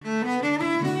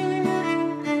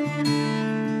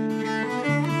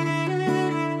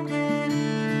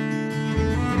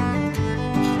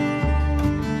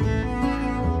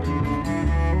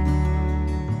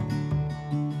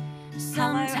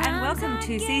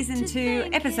Season 2,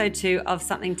 Episode 2 of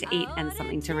Something to Eat and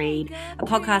Something to Read, a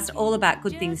podcast all about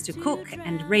good things to cook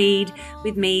and read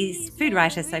with me, food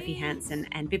writer Sophie Hansen,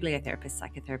 and bibliotherapist,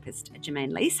 psychotherapist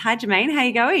Jermaine Leese. Hi Jermaine, how are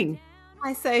you going?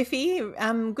 Hi Sophie,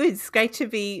 good. It's great to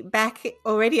be back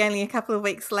already, only a couple of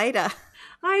weeks later.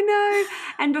 I know.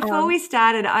 And before we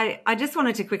started, I just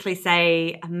wanted to quickly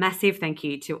say a massive thank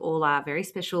you to all our very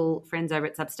special friends over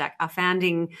at Substack, our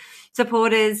founding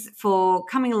supporters, for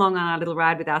coming along on our little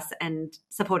ride with us and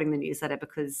supporting the newsletter,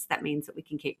 because that means that we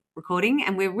can keep recording.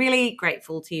 And we're really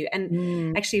grateful to you.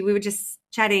 And actually, we were just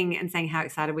chatting and saying how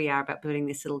excited we are about building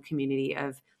this little community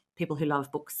of people who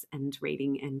love books and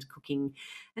reading and cooking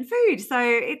and food. So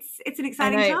it's an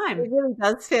exciting time. It really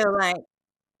does feel like,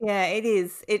 yeah, it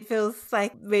is. It feels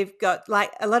like we've got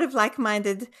like a lot of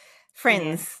like-minded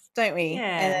friends, don't we?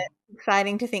 Yeah. And it's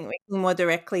exciting to think we can more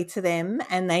directly to them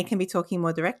and they can be talking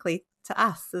more directly to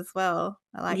us as well.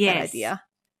 I like that idea.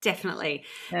 Definitely.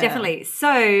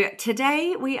 So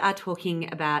today we are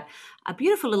talking about a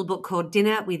beautiful little book called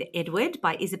Dinner with Edward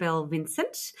by Isabel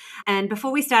Vincent. And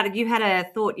before we started, you had a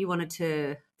thought you wanted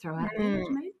to throw out there,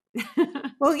 Jermaine?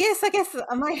 Well, yes, I guess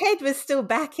my head was still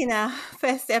back in our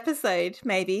first episode,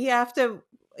 maybe after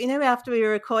we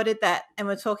recorded that and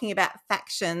we're talking about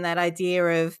faction, that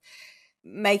idea of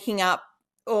making up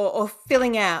or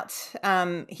filling out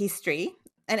history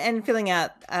and filling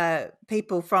out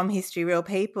people from history, real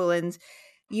people. And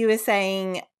you were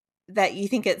saying that you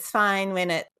think it's fine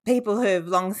when people who have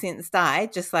long since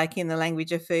died, just like in The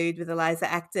Language of Food with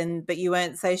Eliza Acton, but you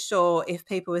weren't so sure if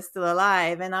people were still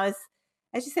alive. And as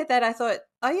you said that, I thought,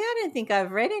 oh yeah, I don't think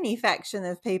I've read any faction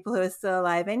of people who are still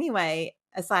alive anyway,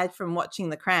 aside from watching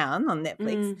The Crown on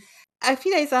Netflix. A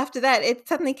few days after that, it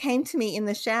suddenly came to me in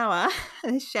the shower,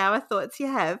 the shower thoughts you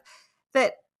have,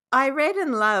 that I read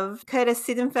and love Curtis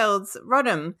Sittenfeld's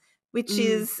Rodham, which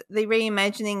is the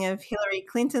reimagining of Hillary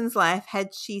Clinton's life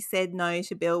had she said no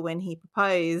to Bill when he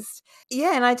proposed.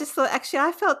 Yeah, and I just thought, actually,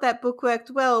 I felt that book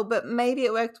worked well, but maybe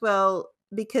it worked well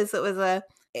because it was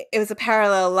a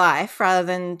parallel life rather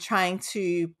than trying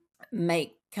to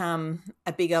make a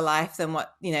bigger life than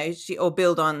what, or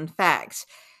build on fact.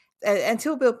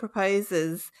 Until Bill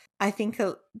proposes, I think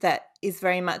that is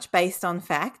very much based on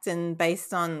fact and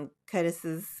based on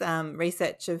Curtis's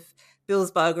research of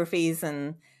Bill's biographies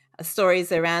and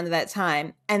stories around that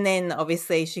time. And then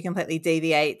obviously she completely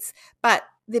deviates. But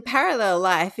the parallel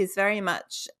life is very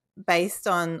much based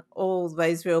on all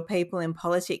those real people in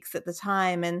politics at the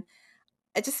time. And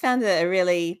I just found it a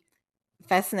really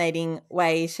fascinating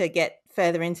way to get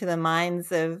further into the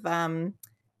minds of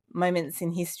moments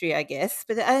in history, I guess.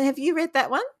 But have you read that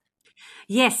one?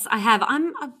 Yes, I have.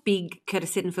 I'm a big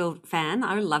Curtis Sittenfeld fan.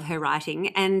 I love her writing.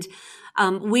 And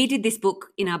we did this book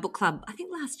in our book club, I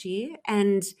think last year,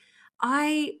 and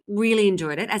I really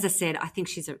enjoyed it. As I said, I think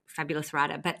she's a fabulous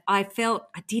writer, but I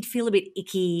did feel a bit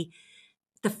icky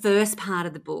the first part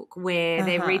of the book where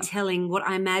they're retelling what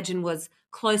I imagine was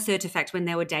closer to fact when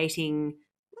they were dating.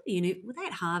 Were they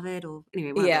at Harvard or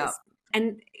anyway? One of those.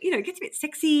 And it gets a bit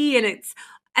sexy,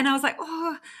 and I was like,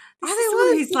 oh, this is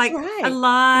someone who's like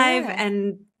alive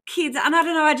and kids, and I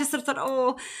don't know. I just sort of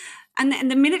thought,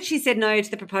 and the minute she said no to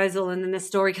the proposal, and then the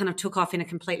story kind of took off in a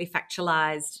completely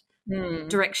factualized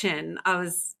direction, I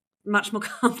was much more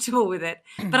comfortable with it.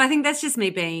 But I think that's just me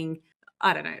being,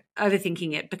 I don't know,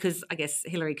 overthinking it, because I guess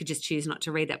Hillary could just choose not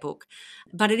to read that book.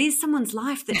 But it is someone's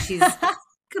life that she's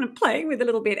kind of playing with a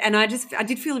little bit. And I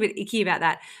did feel a bit icky about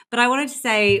that. But I wanted to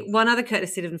say one other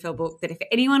Curtis Sittenfeld book that if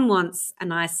anyone wants a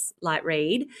nice light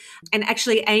read, and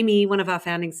actually Amy, one of our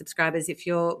founding subscribers, if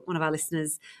you're one of our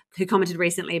listeners who commented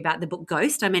recently about the book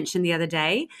Ghost I mentioned the other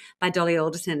day by Dolly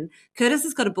Alderton, Curtis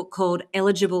has got a book called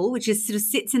Eligible, which is sort of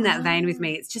sits in that vein with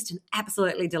me. It's just an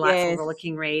absolutely delightful,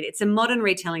 rollicking read. It's a modern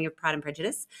retelling of Pride and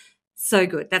Prejudice. So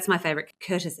good. That's my favourite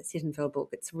Curtis Sittenfeld book.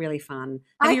 It's really fun.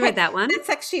 Have you read that one? It's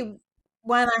actually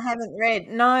one I haven't read.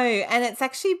 No, and it's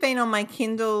actually been on my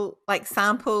Kindle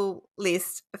sample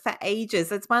list for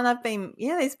ages. It's one I've been,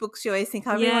 these books you always think,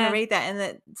 I really want to read that, and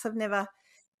it sort of never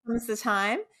comes the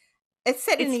time. It's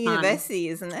set in a university,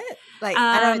 isn't it?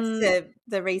 I know it's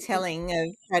the retelling of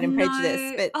Pride and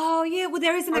Prejudice, but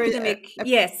there is an academic.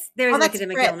 Yes, there is an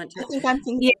academic element to it. I think I'm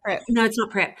thinking prep. No, it's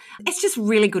not prep. It's just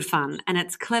really good fun, and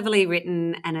it's cleverly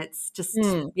written, and it's just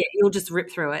you'll just rip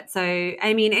through it. So,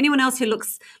 Amy, and anyone else who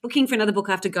looking for another book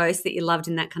after Ghost that you loved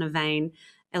in that kind of vein,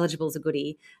 Eligible's a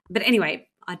goodie. But anyway,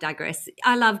 I digress.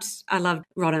 I loved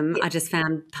Rodham. I just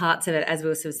found parts of it, as we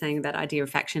were sort of saying, that idea of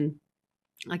faction.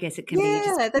 I guess it can be.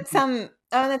 Yeah,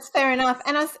 that's fair enough.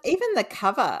 And even the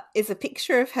cover is a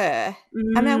picture of her.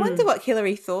 I mean, I wonder what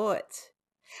Hillary thought.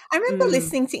 I remember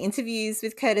listening to interviews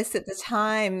with Curtis at the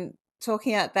time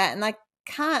talking about that, and I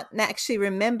can't actually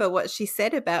remember what she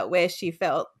said about where she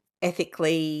felt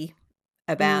ethically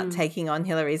about Mm. taking on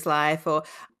Hillary's life. Or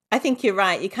I think you're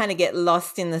right. You kind of get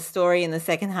lost in the story in the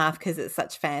second half because it's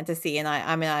such fantasy. And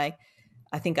I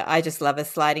think I just love a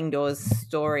sliding doors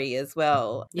story as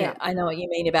well. Yeah. But I know what you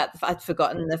mean about I'd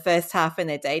forgotten the first half when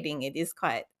they're dating. It is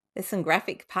quite, there's some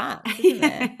graphic parts, isn't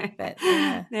there? But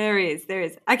yeah. There is.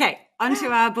 Okay, on to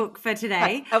our book for Right,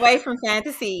 today. away from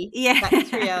fantasy, Yeah. back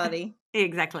to reality.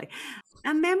 Exactly.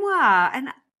 A memoir. And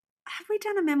have we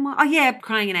done a memoir? Oh, yeah,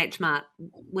 Crying in H Mart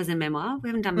was a memoir. We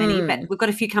haven't done many, but we've got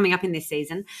a few coming up in this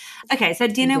season. Okay, so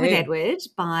Dinner with Edward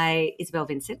by Isabel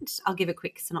Vincent. I'll give a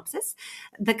quick synopsis.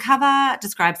 The cover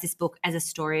describes this book as a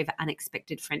story of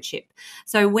unexpected friendship.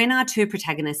 So when our two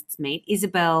protagonists meet,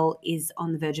 Isabel is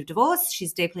on the verge of divorce.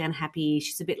 She's deeply unhappy.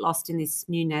 She's a bit lost in this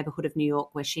new neighborhood of New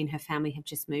York where she and her family have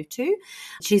just moved to.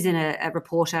 She's a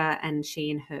reporter, and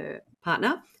she and her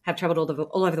partner have traveled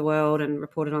all over the world and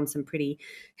reported on some pretty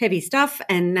heavy stuff.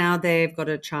 And now they've got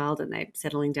a child and they're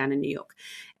settling down in New York.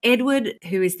 Edward,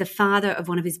 who is the father of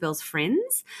one of Isabel's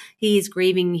friends, he is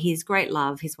grieving his great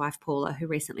love, his wife Paula, who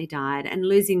recently died, and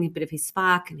losing a bit of his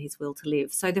spark and his will to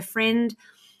live. So the friend,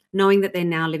 knowing that they're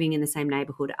now living in the same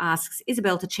neighborhood, asks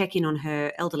Isabel to check in on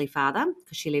her elderly father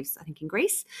because she lives, I think, in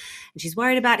Greece, and she's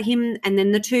worried about him. And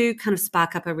then the two kind of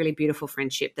spark up a really beautiful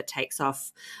friendship that takes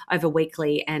off over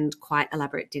weekly and quite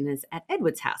elaborate dinners at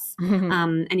Edward's house.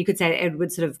 And you could say that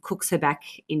Edward sort of cooks her back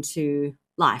into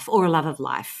life, or a love of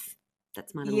life.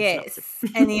 That's my little synopsis.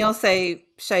 And he also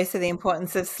shows her the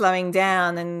importance of slowing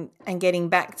down and getting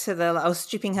back to or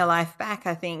stripping her life back,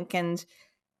 I think. And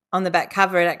on the back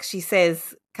cover, it actually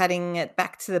says cutting it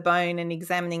back to the bone and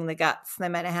examining the guts, no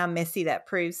matter how messy that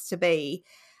proves to be.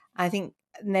 I think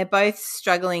they're both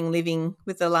struggling living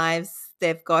with the lives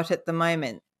they've got at the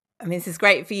moment. I mean, this is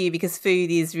great for you because food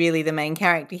is really the main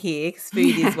character here, because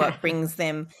food is what brings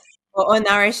them or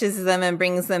nourishes them and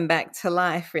brings them back to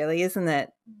life, really, isn't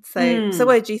it? So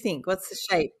what did you think? What's the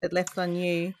shape that left on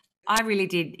you? I really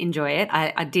did enjoy it.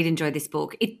 I did enjoy this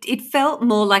book. It felt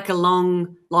more like a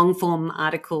long form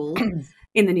article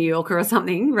in the New Yorker or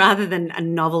something, rather than a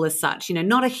novel as such. You know,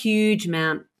 not a huge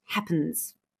amount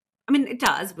happens. I mean, it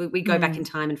does. We go back in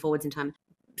time and forwards in time.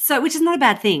 So, which is not a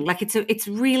bad thing. Like it's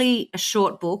really a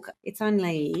short book. It's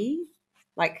only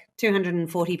like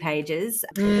 240 pages.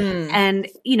 And,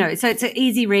 you know, so it's an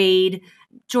easy read,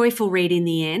 joyful read in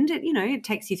the end. It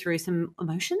takes you through some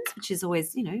emotions, which is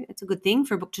always, it's a good thing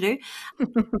for a book to do.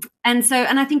 And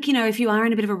I think, if you are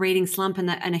in a bit of a reading slump and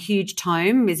a huge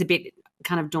tome is a bit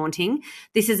kind of daunting,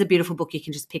 this is a beautiful book you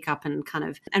can just pick up and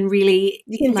really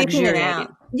you can luxuriate dip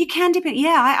in. You can dip it.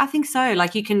 Yeah, I think so.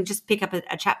 Like you can just pick up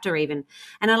a chapter even.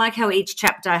 And I like how each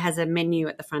chapter has a menu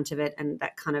at the front of it, and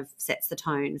that kind of sets the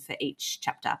tone for each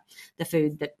chapter, the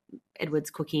food that Edward's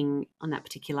cooking on that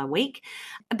particular week.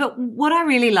 But what I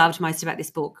really loved most about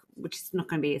this book, which is not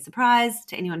going to be a surprise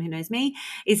to anyone who knows me,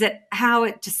 is that how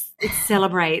it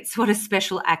celebrates what a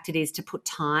special act it is to put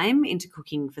time into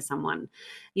cooking for someone.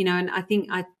 And I think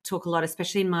I talk a lot,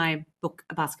 especially in my book,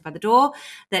 A Basket by the Door,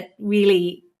 that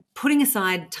really putting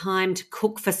aside time to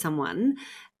cook for someone,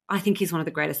 I think, is one of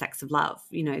the greatest acts of love,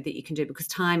 that you can do, because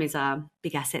time is a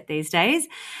big asset these days.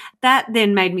 That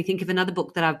then made me think of another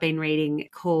book that I've been reading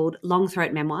called Long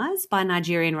Throat Memoirs by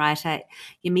Nigerian writer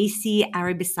Yemisi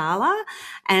Aribisala.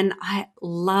 And I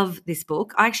love this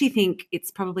book. I actually think it's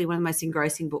probably one of the most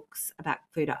engrossing books about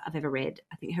food I've ever read.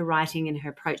 I think her writing and her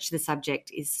approach to the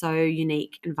subject is so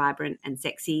unique and vibrant and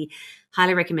sexy.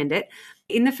 Highly recommend it.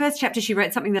 In the first chapter, she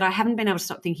wrote something that I haven't been able to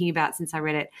stop thinking about since I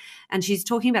read it. And she's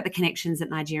talking about the connections that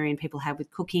Nigerian people have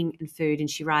with cooking and food. And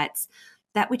she writes,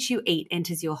 "That which you eat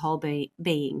enters your whole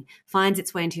being, finds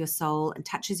its way into your soul and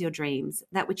touches your dreams.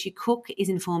 That which you cook is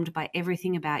informed by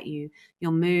everything about you,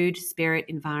 your mood, spirit,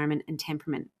 environment, and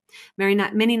temperament.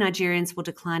 Many Nigerians will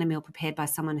decline a meal prepared by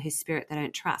someone whose spirit they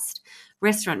don't trust.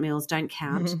 Restaurant meals don't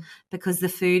count because the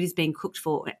food is being cooked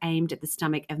for or aimed at the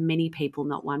stomach of many people,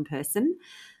 not one person."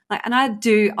 And I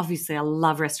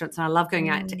love restaurants and I love going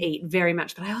out to eat very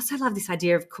much, but I also love this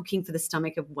idea of cooking for the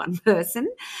stomach of one person.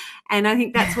 And I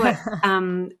think that's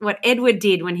what Edward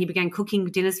did when he began cooking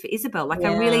dinners for Isabel.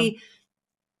 I really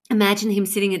imagine him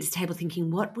sitting at his table thinking,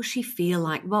 what will she feel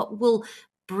like? What will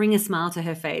bring a smile to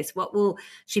her face? What will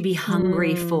she be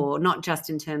hungry for? Not just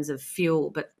in terms of fuel,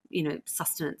 but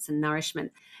sustenance and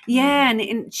nourishment. Yeah,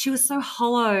 and she was so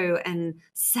hollow and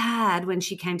sad when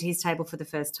she came to his table for the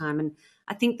first time. And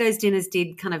I think those dinners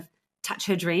did kind of touch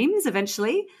her dreams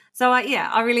eventually. So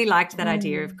I really liked that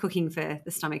idea of Mm. cooking for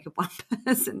the stomach of one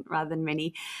person rather than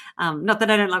many. Not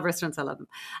that I don't love restaurants, I love them.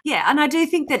 Yeah, and I do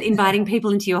think that inviting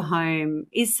people into your home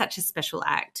is such a special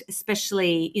act,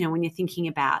 especially, when you're thinking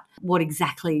about what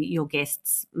exactly your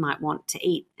guests might want to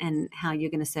eat and how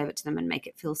you're going to serve it to them and make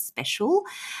it feel special.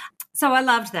 So I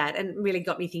loved that and really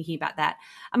got me thinking about that.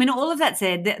 I mean, all of that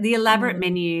said, the elaborate Mm.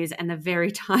 menus and the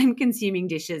very time-consuming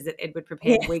dishes that Edward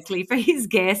prepared Yes. weekly for his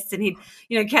guests, and he'd,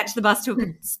 catch the bus to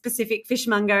a specific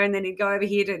fishmonger, and then he'd go over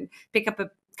here to pick up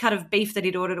a cut of beef that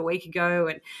he'd ordered a week ago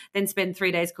and then spend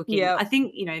 3 days cooking. Yep. I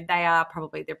think, they are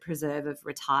probably the preserve of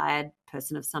retired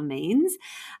person of some means.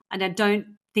 And I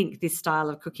don't think this style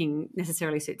of cooking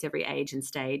necessarily suits every age and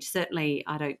stage. Certainly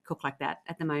I don't cook like that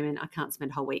at the moment. I can't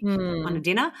spend a whole week on a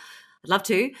dinner. I'd love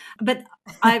to, but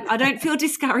I don't feel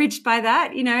discouraged by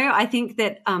that. I think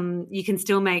that you can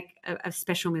still make a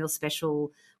special meal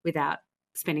special without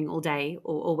spending all day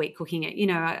or all week cooking it.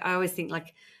 I always think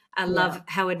I love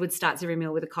how Edward starts every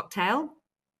meal with a cocktail.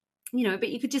 But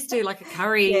you could just do like a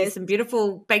curry, Yes. some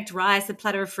beautiful baked rice, a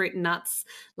platter of fruit and nuts,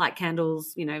 light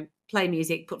candles, play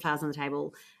music, put flowers on the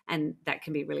table, and that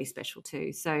can be really special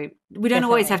too. So we don't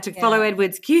always have to follow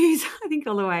Edward's cues, I think,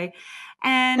 all the way.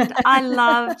 And I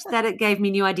loved that it gave me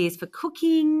new ideas for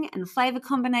cooking and flavour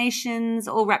combinations,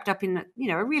 all wrapped up in,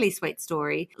 a really sweet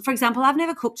story. For example, I've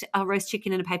never cooked a roast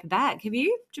chicken in a paper bag. Have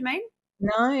you, Jermaine?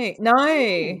 No.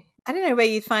 I don't know where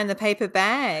you'd find the paper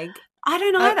bag. I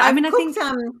don't either. I think...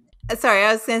 Sorry,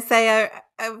 I was going to say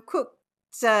I've cooked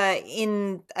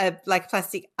in a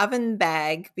plastic oven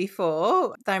bag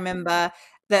before. I remember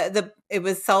it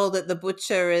was sold at the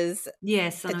butcher as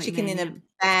a chicken in a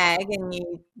bag, and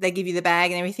they give you the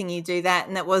bag and everything. You do that,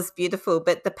 and it was beautiful.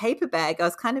 But the paper bag, I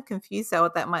was kind of confused at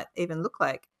what that might even look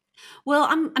like. Well,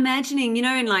 I'm imagining,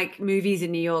 in movies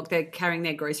in New York, they're carrying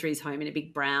their groceries home in a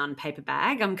big brown paper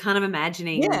bag. I'm kind of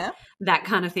imagining that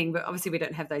kind of thing, but obviously we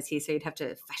don't have those here, so you'd have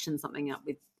to fashion something up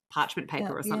with parchment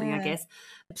paper or something, I guess.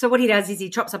 So what he does is he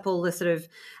chops up all the sort of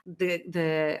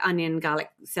the onion, garlic,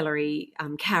 celery,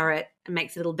 carrot, and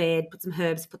makes a little bed, put some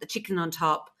herbs, put the chicken on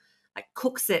top,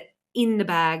 cooks it in the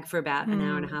bag for about an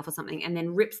hour and a half or something, and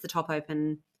then rips the top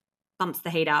open, bumps the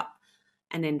heat up,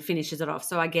 and then finishes it off.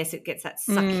 So I guess it gets that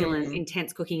succulent,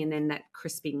 intense cooking and then that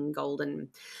crisping golden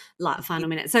final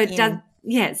minute. So it does,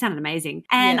 it sounded amazing.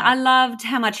 And I loved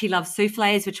how much he loves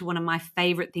soufflés, which are one of my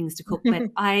favourite things to cook. But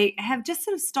I have just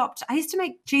sort of stopped. I used to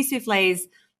make cheese soufflés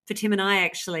for Tim and I,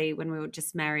 actually, when we were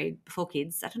just married before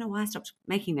kids. I don't know why I stopped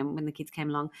making them when the kids came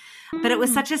along. But it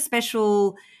was such a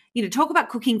special, talk about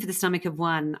cooking for the stomach of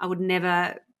one. I would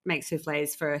never make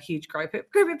soufflés for a huge group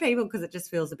of people because it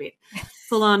just feels a bit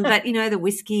full on. But, the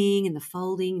whisking and the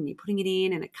folding and you're putting it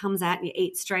in and it comes out and you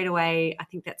eat straight away, I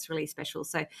think that's really special.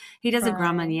 So he does a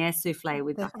Grand Marnier soufflé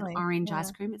with an orange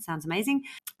ice cream. It sounds amazing.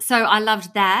 So I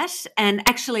loved that. And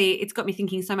actually it's got me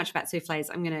thinking so much about soufflés.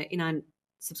 I'm going to, in our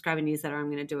subscriber newsletter, I'm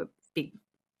going to do a big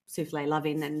soufflé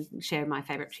love-in and share my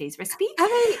favourite cheese recipe. Are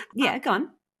they? Yeah, go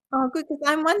on. Oh, good. Because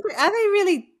I'm wondering, are they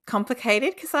really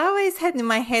complicated? Because I always had in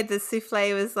my head the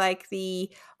soufflé was like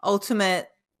the ultimate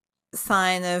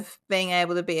sign of being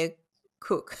able to be a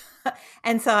cook.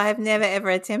 And so I've never ever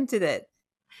attempted it.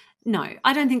 No,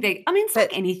 I don't think it's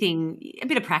like anything, a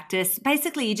bit of practice.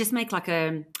 Basically, you just make like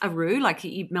a roux, like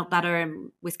you melt butter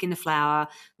and whisk in the flour,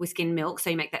 whisk in milk. So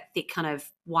you make that thick kind of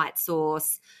white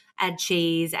sauce, add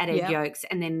cheese, add egg yolks,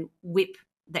 and then whip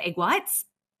the egg whites.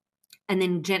 And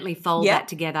then gently fold that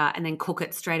together and then cook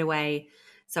it straight away,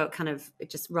 so it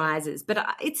just rises. But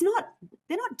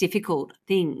they're not difficult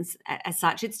things as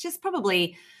such. It's just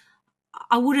probably,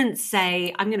 I wouldn't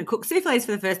say I'm going to cook soufflés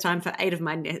for the first time for 8 of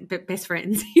my best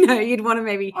friends. You'd want to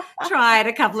maybe try it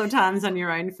a couple of times on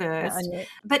your own first.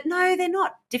 But no, they're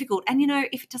not difficult. And,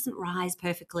 if it doesn't rise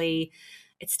perfectly,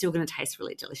 it's still going to taste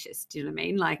really delicious. Do you know what I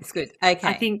mean? It's good. Okay.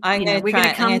 I think we're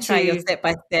going to try your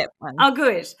step-by-step one. Oh,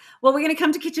 good. Well, we're going to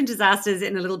come to kitchen disasters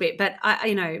in a little bit, but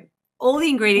all the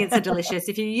ingredients are delicious.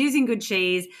 If you're using good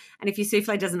cheese and if your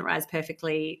soufflé doesn't rise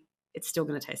perfectly, it's still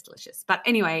going to taste delicious. But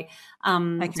anyway,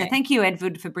 so thank you,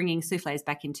 Edward, for bringing soufflés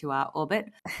back into our orbit.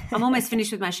 I'm almost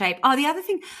finished with my shape. Oh, the other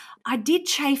thing, I did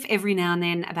chafe every now and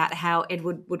then about how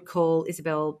Edward would call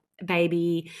Isabel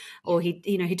baby, or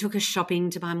he took her shopping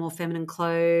to buy more feminine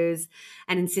clothes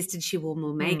and insisted she wore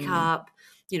more makeup,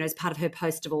 as part of her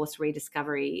post-divorce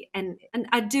rediscovery. And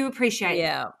I do appreciate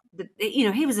that,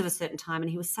 he was of a certain time and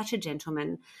he was such a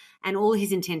gentleman and all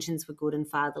his intentions were good and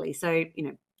fatherly. So,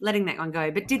 letting that one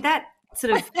go. But did that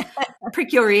sort of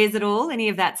prick your ears at all, any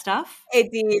of that stuff?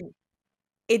 It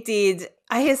did.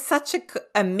 He has such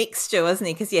a mixture, wasn't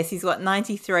he? Because, yes, he's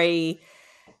 93,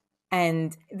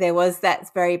 and there was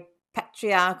that very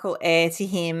patriarchal air to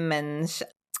him, and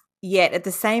yet at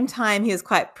the same time he was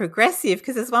quite progressive,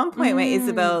 because there's one point where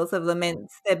Isabel sort of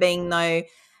laments there being no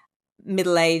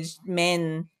middle-aged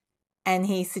men, and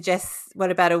he suggests,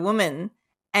 what about a woman?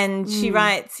 And she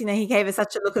writes, he gave her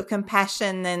such a look of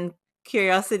compassion and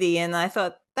curiosity, and I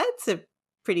thought that's a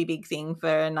pretty big thing for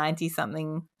a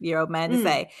 90-something-year-old man to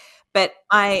say. But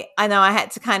I know I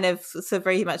had to kind of sort of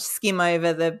very much skim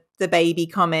over the baby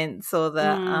comments, or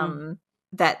the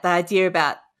that the idea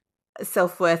about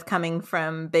self-worth coming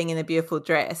from being in a beautiful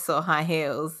dress or high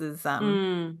heels is I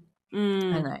don't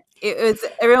know. It was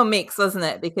a real mix, wasn't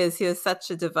it? Because he was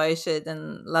such a devoted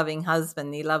and loving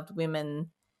husband. He loved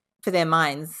women for their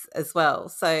minds as well.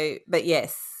 So, but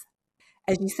yes,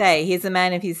 as you say, he's a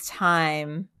man of his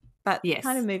time, but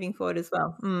kind of moving forward as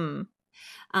well.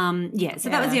 So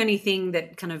that was the only thing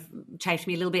that kind of chafed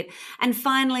me a little bit. And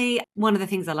finally, one of the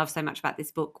things I love so much about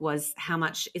this book was how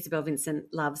much Isabel Vincent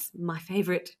loves my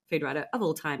favourite food writer of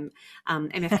all time,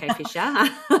 MFK Fisher.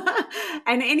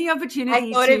 And any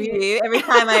opportunity I thought of you every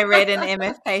time I read an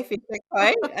MFK Fisher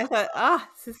quote. I thought,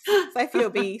 Sophie will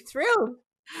be thrilled.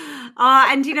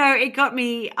 And it got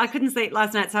me. I couldn't sleep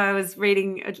last night, so I was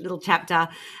reading a little chapter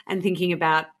and thinking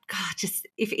about, God, just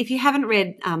if you haven't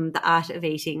read The Art of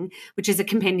Eating, which is a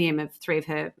compendium of 3 of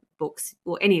her books,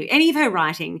 or any of her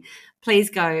writing, please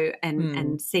go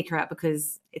and seek her out,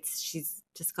 because she's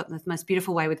just got the most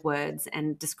beautiful way with words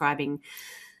and describing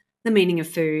the meaning of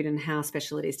food and how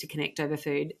special it is to connect over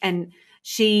food. And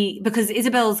because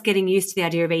Isabel's getting used to the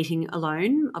idea of eating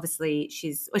alone. Obviously,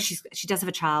 she does have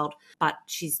a child, but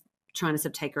she's trying to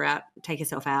sort of take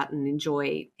herself out and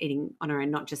enjoy eating on her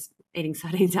own, not just eating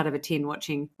sardines out of a tin. What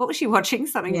was she watching?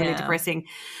 Something really depressing.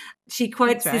 She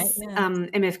quotes this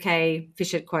MFK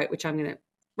Fisher quote, which I'm going to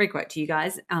requote to you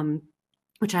guys,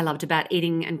 which I loved, about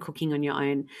eating and cooking on your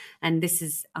own. And this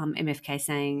is MFK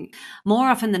saying, "More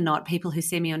often than not, people who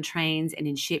see me on trains and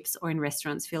in ships or in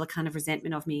restaurants feel a kind of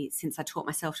resentment of me, since I taught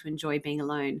myself to enjoy being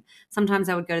alone. Sometimes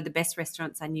I would go to the best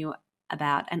restaurants I knew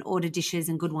about and order dishes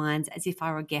and good wines as if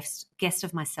I were a guest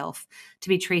of myself, to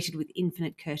be treated with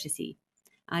infinite courtesy."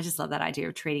 I just love that idea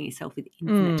of treating yourself with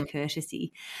infinite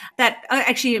courtesy. That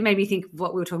actually made me think of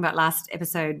what we were talking about last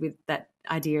episode, with that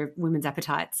idea of women's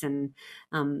appetites, and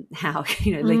how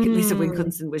Lisa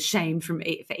Wilkinson was shamed for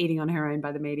eating on her own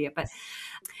by the media. But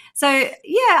so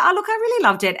I really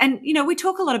loved it. And we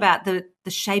talk a lot about the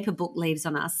shape a book leaves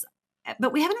on us,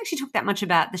 but we haven't actually talked that much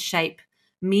about the shape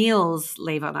meals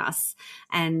leave on us,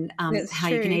 and how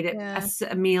you can eat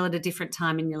a meal at a different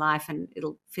time in your life and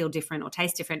it'll feel different or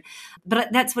taste different.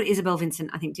 But that's what Isabel Vincent,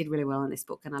 I think, did really well in this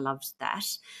book, and I loved that.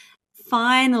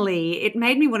 Finally, it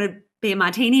made me want to be a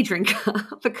martini drinker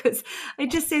because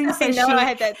it just seems so chic. I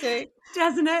had that too.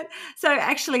 Doesn't it? So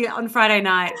actually on Friday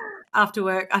night after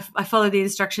work, I followed the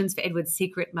instructions for Edward's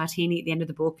secret martini at the end of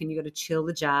the book, and you got to chill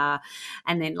the jar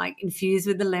and then infuse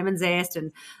with the lemon zest,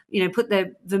 and put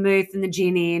the vermouth and the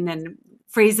gin in and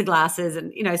freeze the glasses.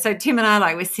 And so Tim and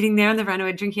I we're sitting there on the veranda,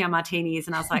 we're drinking our martinis,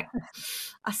 and I was like,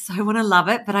 I so want to love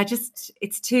it, but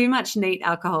it's too much neat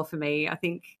alcohol for me. I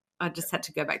think I just had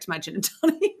to go back to my gin and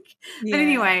tonic. But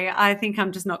anyway, I think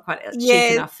I'm just not quite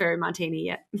chic enough for a martini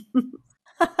yet.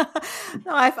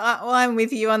 No, I'm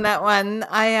with you on that one.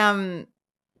 I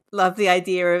love the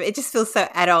idea of it. Just feels so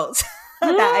adult.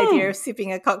 That idea of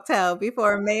sipping a cocktail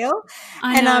before a meal.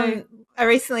 I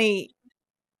recently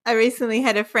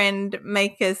had a friend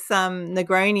make us some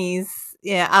Negronis,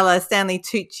 a la Stanley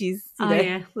Tucci's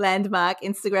landmark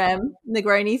Instagram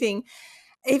Negroni thing.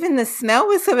 Even the smell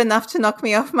was sort of enough to knock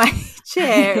me off my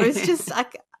chair. It was just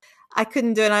I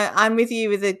couldn't do it. I'm with you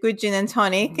with a good gin and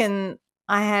tonic, and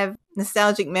I have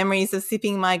nostalgic memories of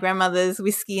sipping my grandmother's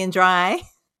whiskey and dry.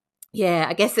 Yeah,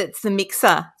 I guess it's the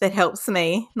mixer that helps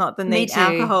me, not the neat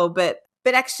alcohol. But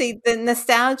actually the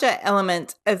nostalgia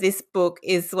element of this book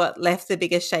is what left the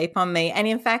biggest shape on me. And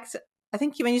in fact, I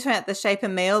think when you talk about the shape a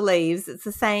meal leaves, it's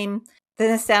the same. The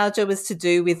nostalgia was to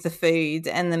do with the food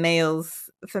and the meals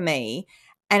for me.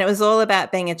 And it was all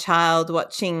about being a child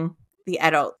watching the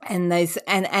adult and those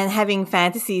and having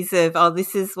fantasies of,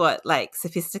 this is what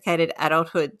sophisticated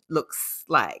adulthood looks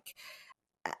like,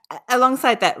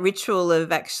 alongside that ritual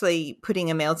of actually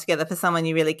putting a meal together for someone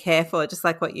you really care for, just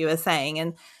like what you were saying.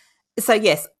 And so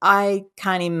yes, I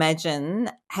can't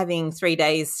imagine having 3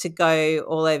 days to go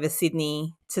all over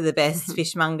Sydney to the best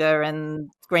fishmonger and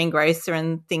greengrocer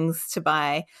and things to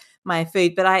buy my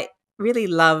food, but I really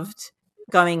loved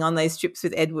going on those trips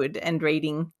with Edward and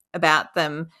reading about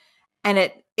them. And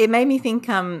it made me think,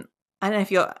 I don't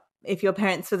know if your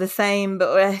parents were the same,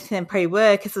 but they probably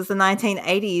were, because it was the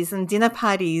 1980s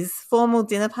and formal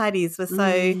dinner parties were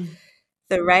so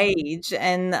the rage.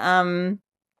 And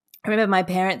I remember my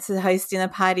parents would host dinner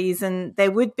parties, and there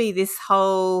would be this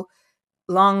whole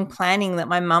long planning that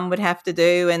my mum would have to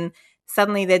do, and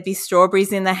suddenly there'd be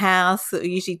strawberries in the house that were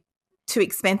usually too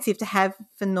expensive to have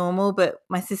for normal, but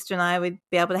my sister and I would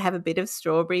be able to have a bit of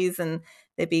strawberries, and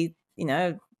there'd be,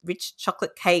 rich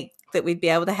chocolate cake that we'd be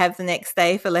able to have the next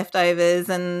day for leftovers,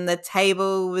 and the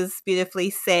table was beautifully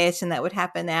set, and that would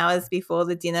happen hours before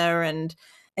the dinner. And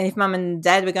if mum and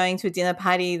dad were going to a dinner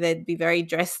party, they'd be very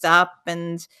dressed up,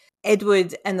 and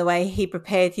Edward and the way he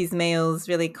prepared his meals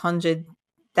really conjured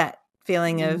that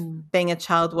feeling of being a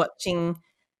child watching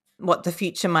what the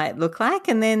future might look like.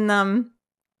 And then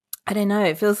I don't know,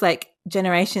 it feels like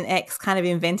Generation X kind of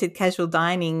invented casual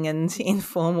dining and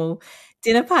informal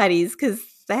dinner parties, because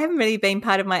they haven't really been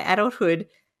part of my adulthood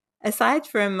aside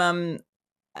from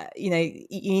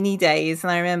uni days.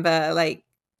 And I remember like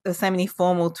there were so many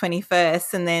formal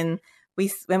 21st, and then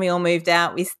when we all moved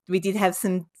out, we did have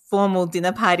some formal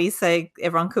dinner parties so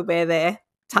everyone could wear their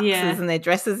tuxes and their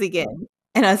dresses again.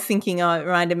 And I was thinking, it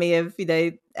reminded me of,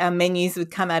 our menus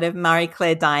would come out of Marie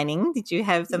Claire Dining. Did you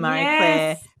have the Marie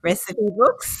Claire recipe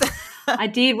books? I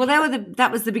did. Well,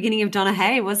 that was the beginning of Donna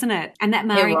Hay, wasn't it? And that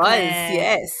Marie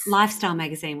Claire lifestyle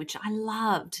magazine, which I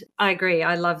loved. I agree.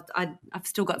 I've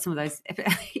still got some of those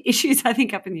issues, I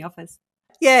think, up in the office.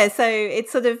 Yeah, so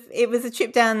it was a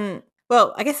trip down,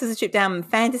 well, I guess it was a trip down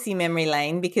fantasy memory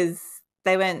lane, because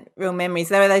they weren't real memories.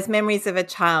 They were those memories of a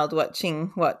child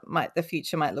watching what the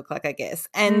future might look like, I guess.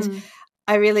 And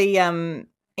I really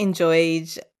enjoyed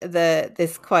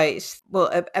this quote,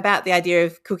 about the idea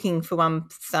of cooking for one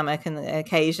stomach and the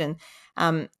occasion.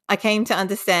 I came to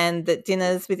understand that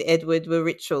dinners with Edward were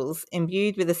rituals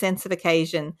imbued with a sense of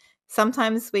occasion.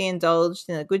 Sometimes we indulged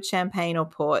in a good champagne or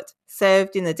port,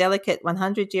 served in the delicate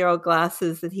 100-year-old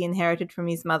glasses that he inherited from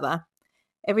his mother.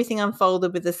 Everything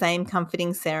unfolded with the same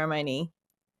comforting ceremony.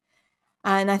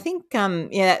 And I think,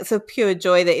 that's a pure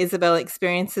joy that Isabel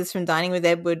experiences from dining with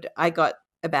Edward. I got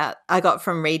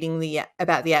from reading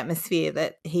about the atmosphere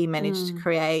that he managed to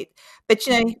create. But,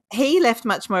 he left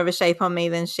much more of a shape on me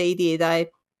than she did.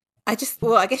 I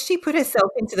guess she put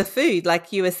herself into the food,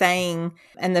 like you were saying,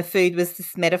 and the food was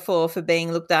this metaphor for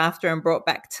being looked after and brought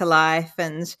back to life.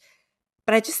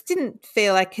 But I just didn't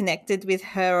feel I connected with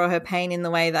her or her pain in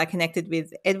the way that I connected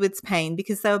with Edward's pain,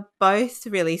 because they were both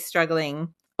really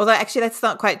struggling. Although actually that's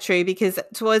not quite true, because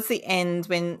towards the end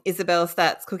when Isabel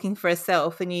starts cooking for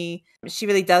herself and she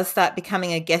really does start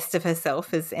becoming a guest of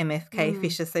herself, as MFK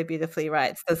Fisher so beautifully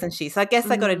writes, doesn't she? So I guess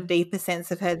I got a deeper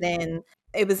sense of her then.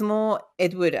 It was more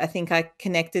Edward I think I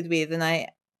connected with, and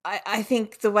I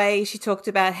think the way she talked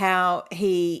about how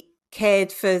he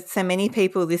cared for so many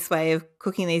people this way of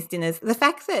cooking these dinners, the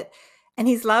fact that, and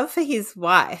his love for his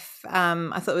wife,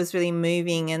 I thought was really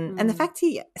moving, and the fact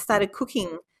he started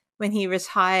cooking when he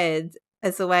retired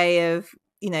as a way of,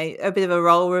 a bit of a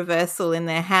role reversal in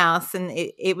their house, and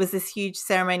it was this huge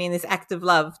ceremony and this act of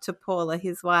love to Paula,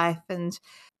 his wife, and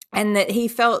that he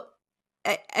felt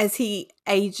as he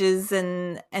ages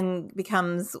and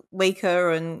becomes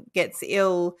weaker and gets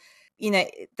ill,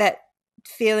 that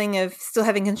feeling of still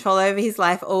having control over his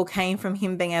life all came from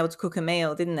him being able to cook a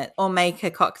meal, didn't it? Or make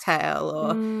a cocktail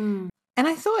and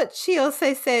I thought she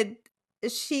also said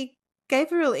she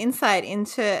gave a real insight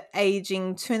into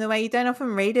aging too, in a way you don't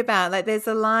often read about. Like there's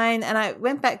a line, and I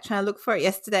went back trying to look for it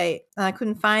yesterday and I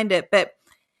couldn't find it, but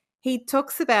he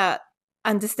talks about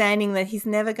understanding that he's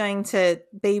never going to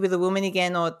be with a woman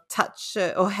again or touch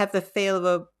or have the feel of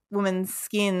a woman's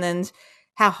skin, and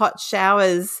how hot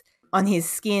showers on his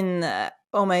skin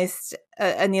almost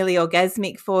are nearly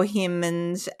orgasmic for him,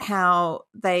 and how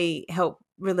they help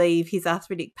relieve his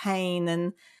arthritic pain.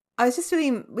 And I was just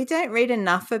really, we don't read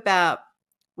enough about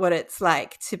what it's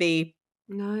like to be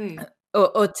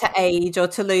or to age, or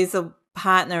to lose a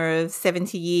partner of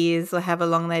 70 years or however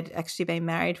long they'd actually been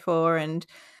married for. And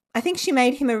I think she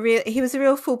made him he was a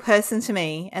real full person to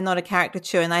me and not a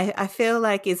caricature. And I feel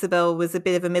like Isabel was a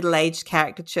bit of a middle-aged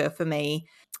caricature for me.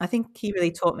 I think he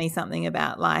really taught me something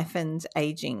about life and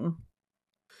aging.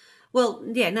 Well,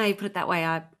 yeah, now you put it that way,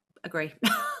 I agree.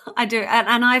 I do.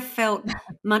 And I felt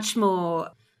much more,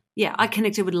 I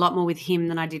connected with a lot more with him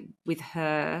than I did with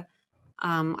her.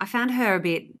 I found her a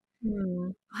bit,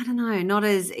 I don't know, not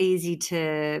as easy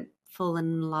to fall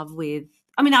in love with.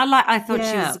 I mean, I thought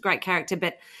she was a great character,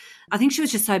 but I think she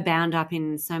was just so bound up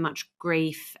in so much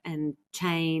grief and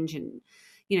change, and,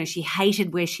 she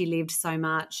hated where she lived so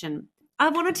much. And I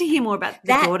wanted to hear more about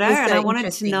the daughter, and I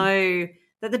wanted to know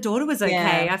that the daughter was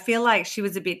okay. I feel like she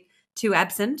was a bit too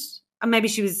absent. Or maybe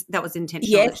that was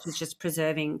intentional, that she was just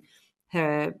preserving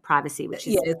her privacy, which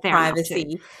is fair enough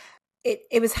too.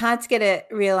 it was hard to get a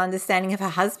real understanding of her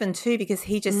husband too, because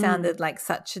he just Mm. sounded like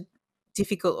such a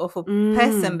difficult, awful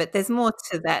person. Mm. But there's more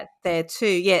to that there too.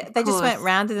 Yeah, Of they just weren't course.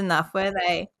 rounded enough, were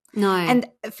they? No. And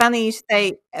funny you should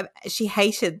say, she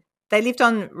hated. They lived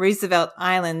on Roosevelt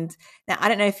Island. Now I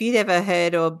don't know if you'd ever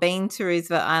heard or been to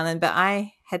Roosevelt Island, but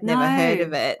I had never heard of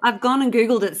No. it. I've gone and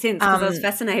Googled it since because I was Um,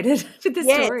 fascinated with the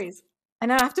yeah, stories. I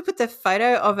know I have to put the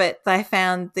photo of it that I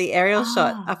found, the aerial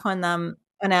shot, Ah. up on our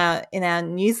in our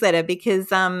newsletter, because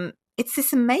it's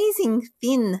this amazing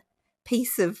thin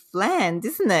piece of land,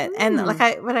 isn't it? And like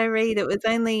Mm. what I read, it was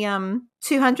only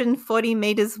 240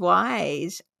 meters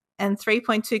wide and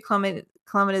 3.2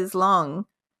 kilometers long.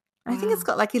 I think it's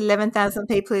Wow. got like 11,000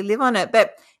 people who live on it,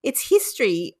 but its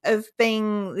history of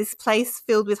being this place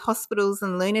filled with hospitals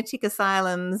and lunatic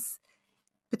asylums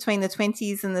between the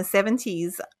 20s and the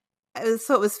 70s, I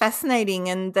thought was fascinating,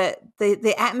 and that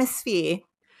the atmosphere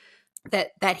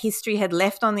that history had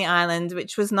left on the island,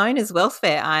 which was known as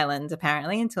Welfare Island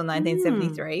apparently until Mm.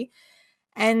 1973,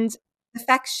 and the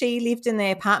fact she lived in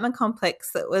the apartment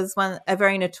complex that was a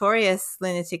very notorious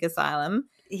lunatic asylum.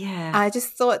 Yeah. I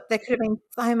just thought there could have been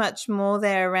so much more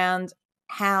there around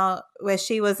how where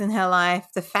she was in her life,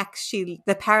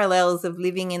 the parallels of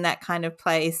living in that kind of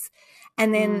place,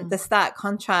 and then Mm. the stark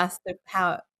contrast of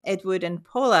how Edward and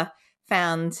Paula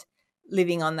found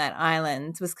living on that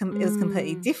island it was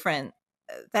completely Mm. different.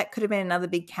 That could have been another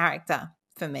big character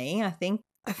for me, I think.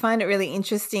 I find it really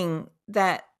interesting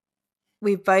that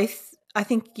we both, I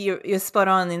think you're spot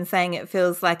on in saying it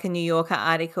feels like a New Yorker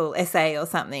article, essay or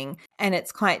something, and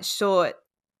it's quite short.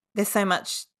 There's so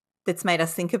much that's made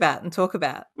us think about and talk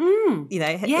about. Mm. You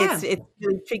know, Yeah. it's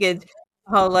really triggered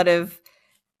a whole lot of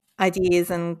ideas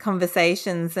and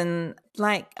conversations. And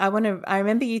like I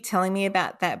remember you telling me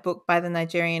about that book by the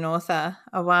Nigerian author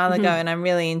a while ago, Mhm. and I'm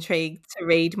really intrigued to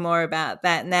read more about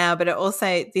that now. But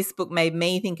this book made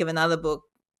me think of another book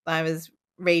I was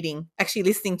actually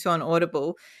listening to on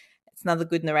Audible. It's another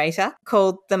good narrator,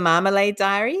 called The Marmalade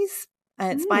Diaries.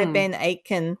 It's by Mm. Ben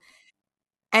Aitken,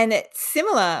 and it's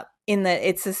similar in that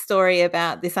it's a story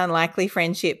about this unlikely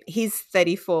friendship. He's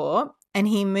 34 and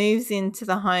he moves into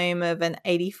the home of an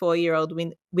 84-year-old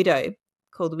widow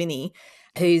called Winnie,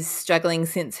 who's struggling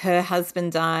since her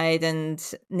husband died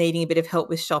and needing a bit of help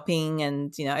with shopping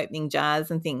and, opening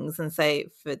jars and things. And so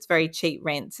it's very cheap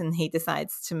rent, and he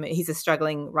decides to he's a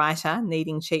struggling writer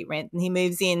needing cheap rent, and he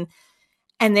moves in,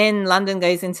 and then London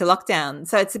goes into lockdown.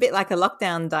 So it's a bit like a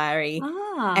lockdown diary.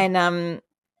 Ah. And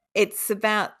it's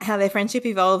about how their friendship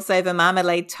evolves over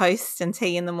marmalade toast and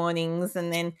tea in the mornings,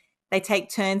 and then they take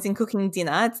turns in cooking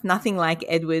dinner. It's nothing like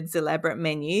Edward's elaborate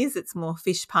menus. It's more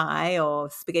fish pie or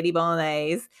spaghetti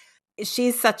bolognese.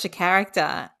 She's such a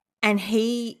character, and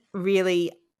he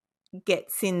really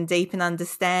gets in deep and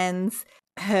understands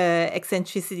her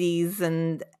eccentricities,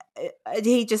 and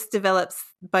he just develops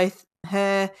both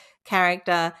her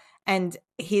character and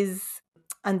his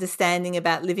understanding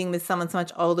about living with someone so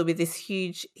much older with this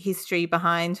huge history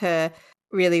behind her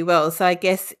really well. So I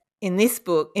guess in this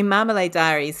book, in Marmalade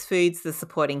Diaries, food's the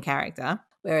supporting character,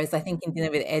 whereas I think in Dinner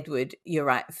with Edward, you're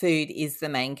right, food is the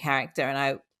main character.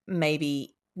 And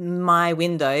maybe my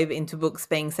window into books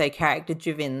being so character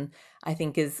driven, I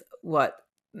think, is what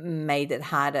made it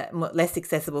less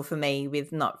accessible for me,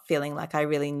 with not feeling like I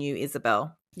really knew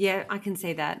Isabel. Yeah, I can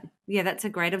see that. Yeah, that's a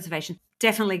great observation.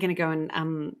 Definitely going to go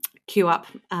and queue up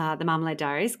the Marmalade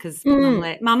Diaries, because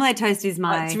marmalade toast is Oh,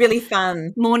 it's my really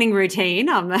fun. morning routine.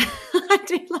 I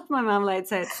do love my marmalade,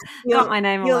 so it's got my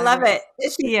name all You'll love over it.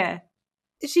 it. Yeah.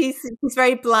 She's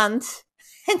very blunt,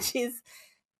 and she's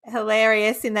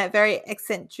hilarious in that very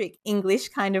eccentric English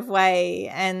kind of way.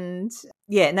 And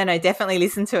yeah, no, definitely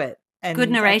listen to it. Good And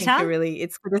I think narrator?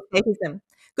 it's good escapism.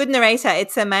 Good narrator.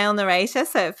 It's a male narrator,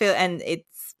 so and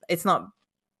it's not.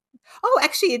 Oh,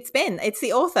 actually, it's Ben. It's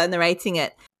the author narrating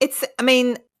it.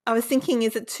 I was thinking,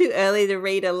 is it too early to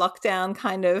read a lockdown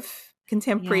kind of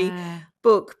contemporary Yeah.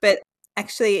 book? But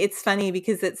actually, it's funny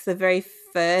because it's the very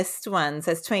first one.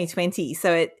 So it's 2020.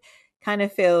 So it kind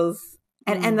of feels,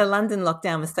 and the London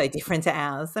lockdown was so different to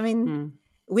ours. I mean, Mm.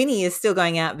 Winnie is still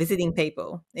going out visiting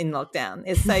people in lockdown.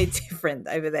 It's so different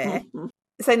over there.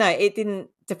 So no, it didn't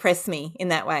depress me in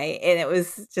that way. And it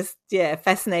was just,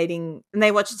 fascinating. And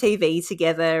they watch TV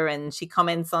together, and she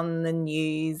comments on the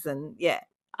news, and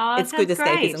Oh, it it's good sounds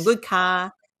escapism, great. good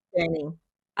car journey.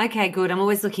 Okay, good. I'm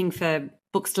always looking for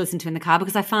books to listen to in the car,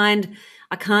 because I find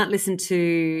I can't listen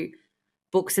to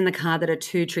books in the car that are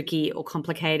too tricky or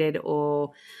complicated,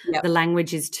 or Yep. the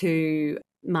language is too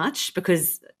much,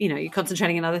 because you're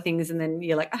concentrating on other things, and then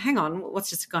you're like, oh, hang on, what's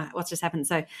just happened?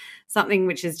 So something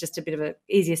which is just a bit of an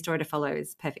easier story to follow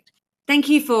is perfect. Thank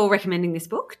you for recommending this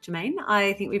book, Jermaine.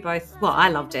 I think we both, well, I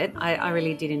loved it. I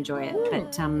really did enjoy it.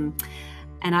 But and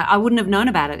I wouldn't have known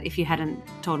about it if you hadn't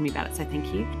told me about it. So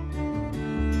thank you.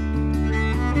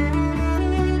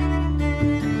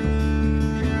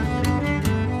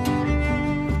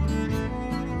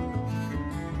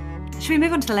 Should we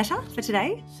move on to the letter for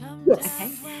today? Yes.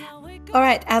 Okay. All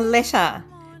right, our letter.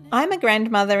 I'm a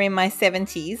grandmother in my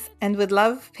 70s and would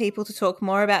love people to talk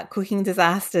more about cooking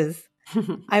disasters.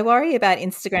 I worry about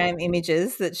Instagram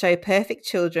images that show perfect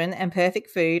children and perfect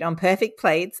food on perfect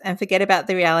plates and forget about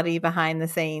the reality behind the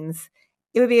scenes.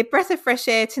 It would be a breath of fresh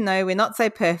air to know we're not so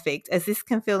perfect, as this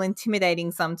can feel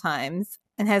intimidating sometimes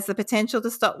and has the potential to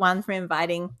stop one from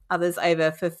inviting others over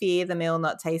for fear the meal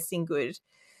not tasting good.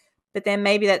 But then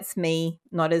maybe that's me,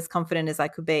 not as confident as I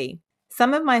could be.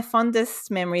 Some of my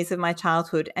fondest memories of my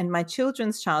childhood and my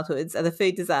children's childhoods are the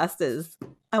food disasters.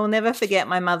 I will never forget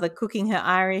my mother cooking her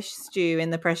Irish stew in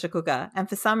the pressure cooker, and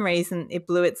for some reason it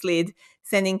blew its lid,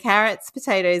 sending carrots,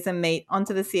 potatoes and meat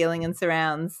onto the ceiling and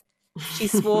surrounds. She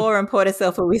swore and poured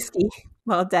herself a whiskey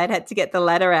while Dad had to get the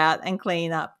ladder out and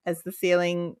clean up, as the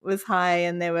ceiling was high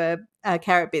and there were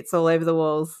carrot bits all over the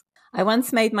walls. I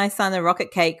once made my son a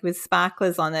rocket cake with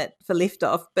sparklers on it for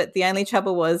liftoff, but the only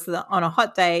trouble was that on a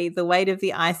hot day, the weight of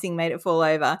the icing made it fall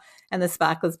over and the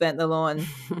sparklers burnt the lawn.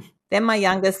 Then my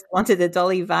youngest wanted a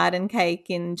Dolly Varden cake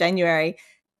in January.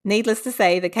 Needless to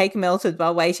say, the cake melted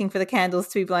while waiting for the candles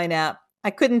to be blown out. I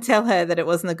couldn't tell her that it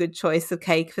wasn't a good choice of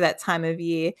cake for that time of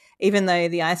year, even though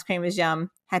the ice cream was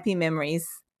yum. Happy memories.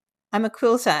 I'm a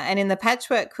quilter, and in the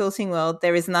patchwork quilting world,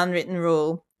 there is an unwritten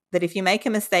rule that if you make a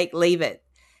mistake, leave it.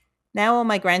 Now all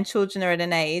my grandchildren are at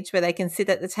an age where they can sit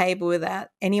at the table without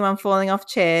anyone falling off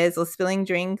chairs or spilling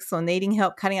drinks or needing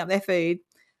help cutting up their food.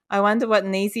 I wonder what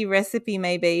an easy recipe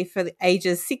may be for the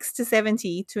ages 6 to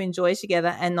 70 to enjoy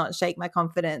together and not shake my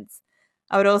confidence.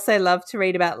 I would also love to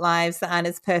read about lives that aren't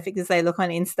as perfect as they look on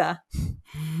Insta.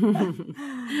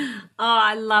 Oh,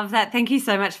 I love that. Thank you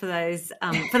so much for those,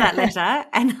 for that letter.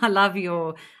 And I love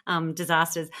your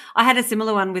disasters. I had a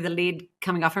similar one with a lid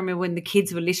coming off. I remember when the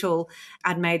kids were little,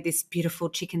 I'd made this beautiful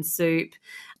chicken soup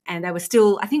and they were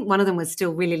still, I think one of them was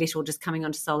still really little, just coming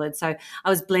onto solid. So I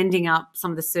was blending up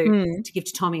some of the soup to give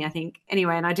to Tommy, I think.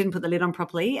 Anyway, and I didn't put the lid on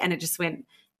properly and it just went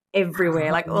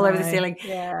everywhere, like all over the ceiling.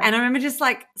 Yeah. And I remember just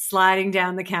like sliding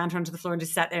down the counter onto the floor and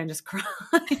just sat there and just cried.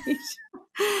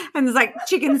 And there's like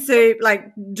chicken soup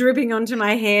like dripping onto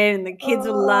my head and the kids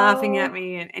were laughing at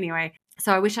me. And anyway,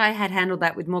 so I wish I had handled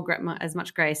that with as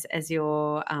much grace as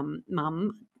your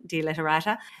mum, dear letter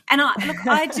writer. And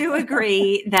I do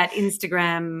agree that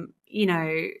Instagram,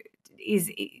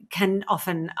 can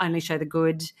often only show the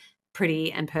good,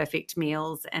 pretty and perfect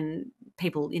meals and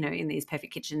people, in these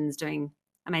perfect kitchens doing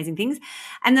amazing things.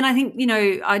 And then I think,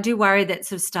 I do worry that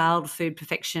sort of styled food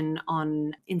perfection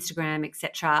on Instagram,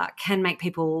 etc., can make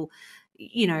people,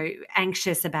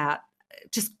 anxious about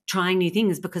just trying new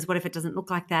things, because what if it doesn't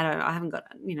look like that, or I haven't got,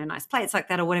 nice plates like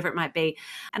that, or whatever it might be.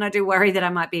 And I do worry that I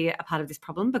might be a part of this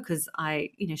problem because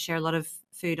I, share a lot of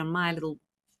food on my little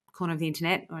corner of the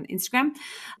internet or on Instagram.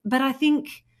 But I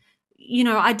think,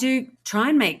 I do try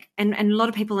and make, and a lot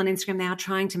of people on Instagram now are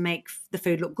trying to make the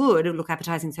food look good or look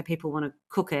appetizing so people want to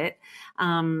cook it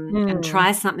and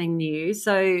try something new.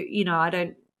 So,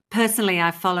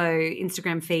 I follow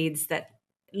Instagram feeds that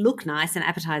look nice and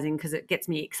appetizing because it gets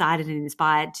me excited and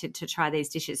inspired to try these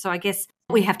dishes. So I guess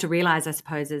what we have to realize, I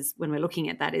suppose, is when we're looking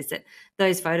at that is that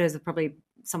those photos are probably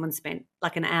someone spent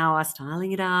like an hour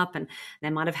styling it up, and they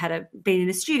might have been in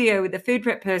a studio with a food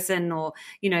prep person, or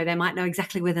they might know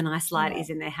exactly where the nice light is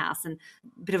in their house, and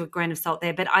a bit of a grain of salt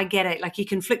there. But I get it. Like, you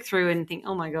can flick through and think,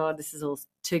 oh my God, this is all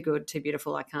too good, too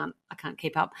beautiful, I can't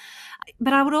keep up.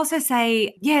 But I would also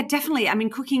say, yeah, definitely, I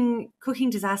mean, cooking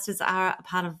disasters are a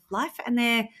part of life, and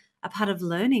they're a part of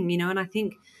learning, and I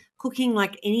think cooking,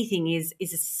 like anything, is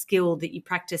a skill that you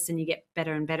practice and you get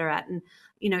better and better at. And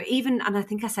and I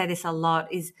think I say this a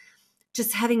lot, is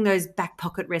just having those back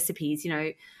pocket recipes,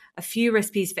 a few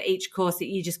recipes for each course that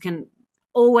you just can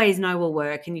always know will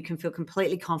work, and you can feel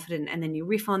completely confident, and then you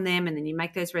riff on them, and then you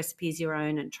make those recipes your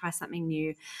own and try something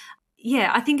new.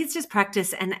 Yeah, I think it's just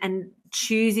practice and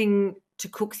choosing to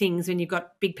cook things when you've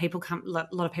got a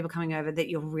lot of people coming over that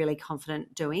you're really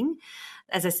confident doing.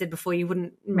 As I said before, you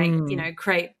wouldn't make,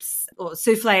 crepes or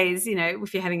souffles,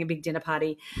 if you're having a big dinner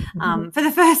party for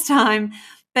the first time.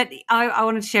 But I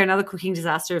wanted to share another cooking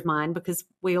disaster of mine, because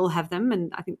we all have them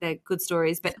and I think they're good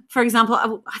stories. But for example,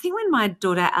 I think when my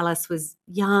daughter Alice was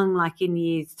young, like in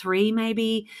year 3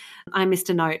 maybe, I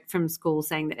missed a note from school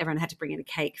saying that everyone had to bring in a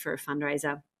cake for a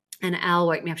fundraiser. And Al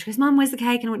woke me up. She goes, Mum, where's the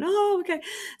cake? And I went, oh, okay.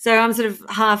 So I'm sort of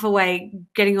half awake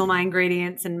getting all my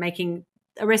ingredients and making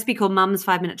a recipe called Mum's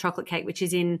 5-Minute Chocolate Cake, which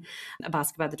is in a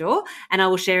basket by the door. And I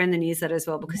will share in the newsletter as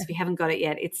well, because if you haven't got it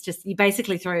yet, it's just you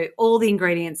basically throw all the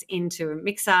ingredients into a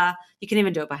mixer. You can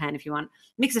even do it by hand if you want.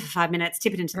 Mix it for 5 minutes,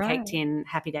 tip it into the cake tin,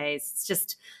 happy days. It's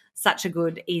just such a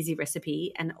good, easy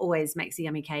recipe and always makes a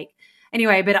yummy cake.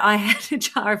 Anyway, but I had a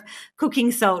jar of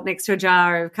cooking salt next to a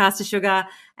jar of caster sugar.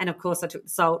 And, of course, I took the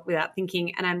salt without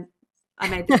thinking. And I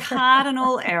made the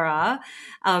cardinal error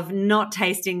of not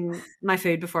tasting my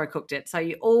food before I cooked it. So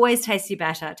you always taste your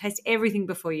batter, taste everything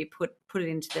before you put it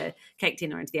into the cake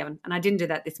tin or into the oven. And I didn't do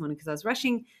that this morning because I was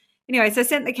rushing. Anyway, so I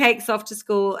sent the cakes off to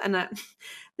school, and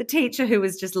the teacher, who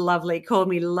was just lovely, called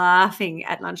me laughing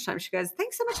at lunchtime. She goes,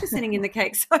 thanks so much for sending in the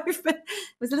cake, Soph, but it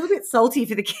was a little bit salty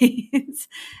for the kids.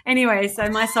 Anyway, so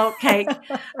my salt cake,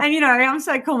 and, I'm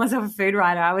so call myself a food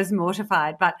writer. I was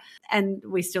mortified, and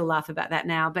we still laugh about that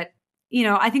now. But,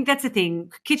 I think that's the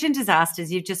thing. Kitchen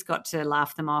disasters, you've just got to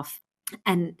laugh them off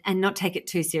and not take it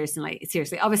too seriously.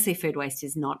 Obviously, food waste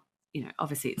is not,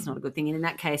 obviously it's not a good thing. And in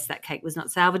that case, that cake was not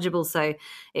salvageable. So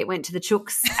it went to the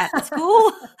chooks at the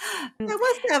school. It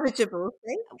was salvageable.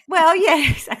 Well, yeah,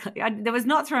 exactly. There was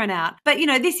not thrown out. But,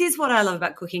 this is what I love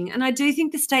about cooking. And I do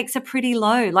think the stakes are pretty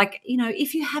low. Like,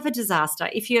 if you have a disaster,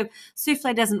 if your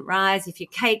souffle doesn't rise, if you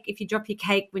drop your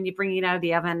cake when you're bringing it out of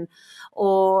the oven,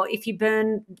 or if you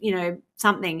burn,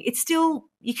 something, it's still,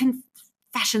 you can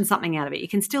fashion something out of it. You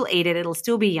can still eat it. It'll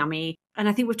still be yummy. And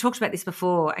I think we've talked about this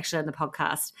before, actually, on the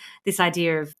podcast, this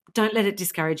idea of don't let it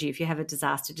discourage you if you have a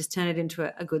disaster. Just turn it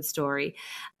into a good story.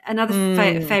 Another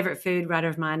favourite food writer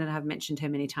of mine, and I've mentioned her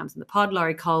many times in the pod,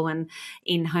 Laurie Colwyn,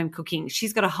 in Home Cooking.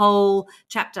 She's got a whole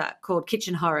chapter called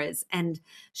Kitchen Horrors, and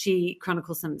she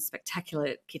chronicles some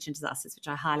spectacular kitchen disasters, which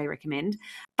I highly recommend.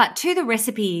 But to the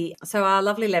recipe, so our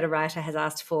lovely letter writer has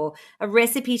asked for a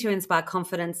recipe to inspire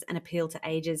confidence and appeal to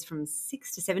ages from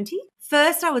 6 to 70.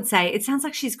 First, I would say it sounds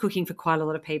like she's cooking for quite a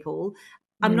lot of people.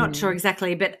 I'm not sure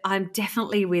exactly, but I'm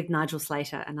definitely with Nigel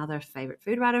Slater, another favourite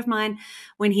food writer of mine,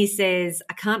 when he says,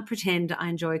 I can't pretend I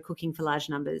enjoy cooking for large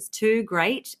numbers. 2,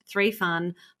 great. 3,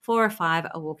 fun. 4 or 5,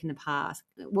 a walk in the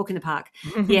park.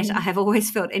 Yet I have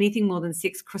always felt anything more than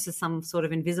 6 crosses some sort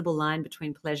of invisible line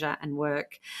between pleasure and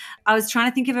work. I was trying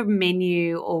to think of a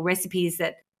menu or recipes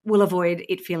that will avoid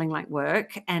it feeling like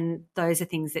work, and those are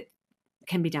things that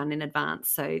can be done in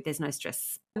advance, so there's no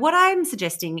stress. What I'm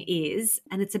suggesting is,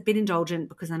 and it's a bit indulgent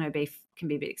because I know beef can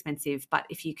be a bit expensive, but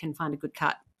if you can find a good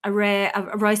cut, a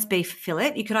roast beef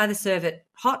fillet, you could either serve it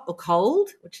hot or cold,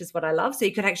 which is what I love. So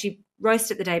you could actually roast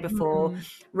it the day before,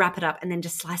 wrap it up, and then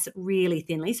just slice it really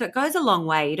thinly. So it goes a long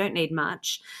way. You don't need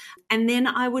much. And then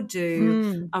I would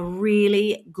do a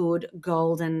really good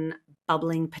golden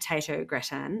bubbling potato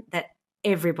gratin that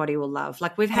everybody will love.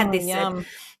 Like we've had this at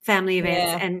family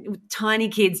events and tiny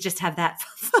kids just have that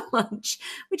for lunch,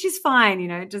 which is fine.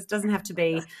 It just doesn't have to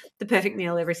be the perfect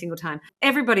meal every single time.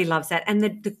 Everybody loves that. And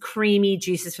the creamy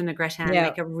juices from the gratin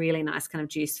make a really nice kind of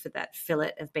juice for that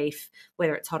fillet of beef,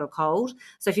 whether it's hot or cold.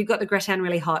 So if you've got the gratin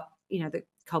really hot, the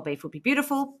cold beef would be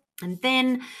beautiful. And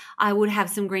then I would have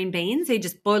some green beans. So you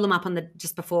just boil them up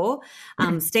just before,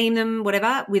 steam them,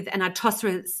 whatever, and I'd toss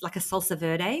through like a salsa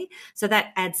verde. So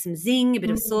that adds some zing, a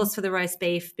bit of sauce for the roast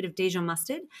beef, a bit of Dijon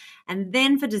mustard. And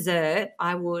then for dessert,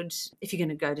 I would, if you're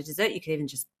going to go to dessert, you could even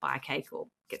just buy a cake or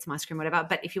get some ice cream, whatever.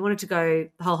 But if you wanted to go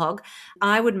the whole hog,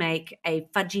 I would make a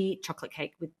fudgy chocolate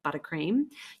cake with buttercream.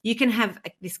 You can have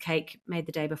this cake made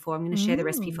the day before. I'm going to share the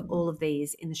recipe for all of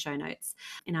these in the show notes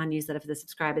in our newsletter for the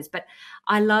subscribers. But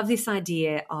I love this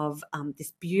idea of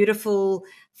this beautiful,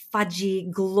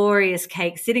 fudgy, glorious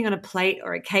cake sitting on a plate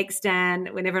or a cake stand.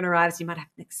 When everyone arrives, you might have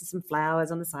next to some flowers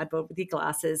on the sideboard with your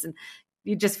glasses, and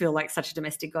you just feel like such a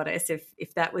domestic goddess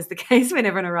if that was the case when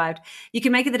everyone arrived. You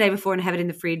can make it the day before and have it in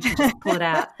the fridge and just pull it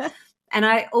out. And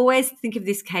I always think of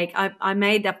this cake. I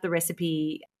made up the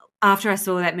recipe after I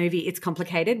saw that movie, It's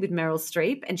Complicated, with Meryl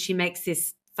Streep, and she makes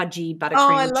this fudgy buttercream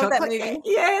I love chocolate that movie. cake.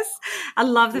 Yes. I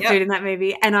love the food in that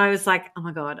movie. And I was like, oh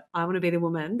my God, I want to be the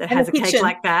woman that has a cake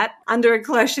like that under a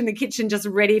cloche in the kitchen, just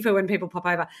ready for when people pop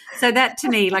over. So that to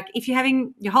me, like if you're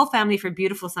having your whole family for a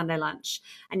beautiful Sunday lunch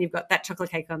and you've got that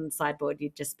chocolate cake on the sideboard,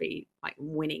 you'd just be like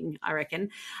winning, I reckon.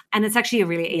 And it's actually a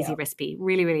really easy recipe,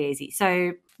 really, really easy.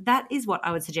 So that is what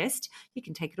I would suggest. You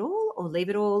can take it all or leave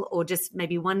it all or just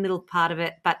maybe one little part of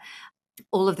it, but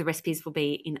all of the recipes will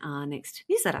be in our next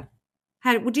newsletter.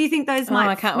 Do you think those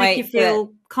might make you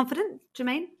feel confident,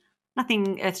 Jermaine?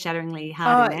 Nothing earth-shatteringly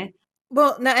hard in there.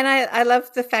 Well, no, and I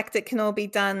love the fact it can all be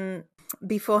done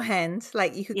beforehand.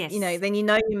 Like you could, Yes. then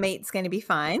your meat's going to be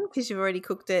fine because you've already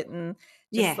cooked it and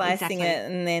just Yeah, slicing exactly.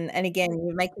 it, and again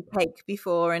you make the cake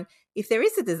before, and if there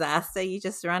is a disaster, you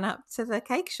just run up to the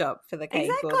cake shop for the cake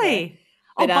or the. Exactly.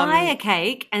 Or But buy a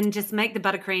cake and just make the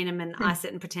buttercream and hmm. ice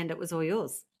it and pretend it was all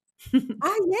yours.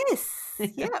 Yes,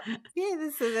 Yeah. yep, yeah.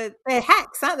 They're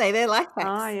hacks, aren't they? They're life Oh,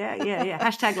 hacks. yeah, yeah, yeah.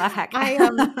 Hashtag life hack. I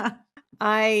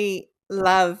I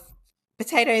love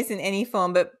potatoes in any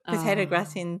form, but potato Oh.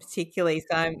 gratin particularly.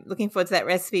 So I'm looking forward to that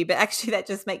recipe. But actually, that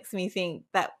just makes me think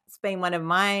that's been one of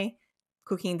my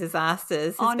cooking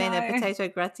disasters. Oh, Has been a no. potato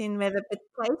gratin where the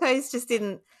potatoes just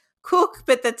didn't cook,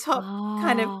 but the top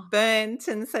kind of Oh, burnt,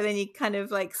 and so then you kind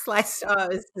of like sliced. Oh, it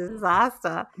was a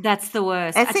disaster. that's the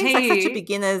worst. It I tell seems like such a you,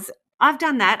 beginner's. I've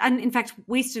done that, and in fact,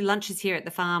 we used to do lunches here at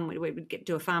the farm. We would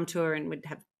do a farm tour, and we'd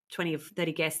have 20 or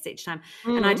 30 guests each time.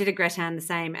 And I Mm, did a gratin the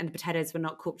same, and the potatoes were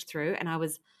not cooked through, and I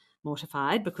was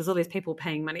mortified because all these people were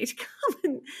paying money to come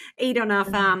and eat on our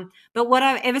mm. farm. But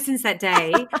ever since that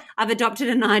day, I've adopted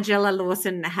a Nigella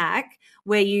Lawson hack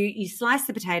where you slice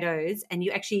the potatoes and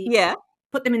you actually Yeah.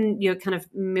 put them in your kind of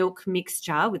milk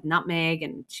mixture with nutmeg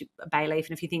and a bay leaf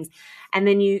and a few things. And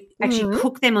then you actually Mm.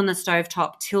 cook them on the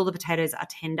stovetop till the potatoes are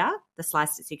tender, the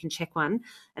sliced, so you can check one.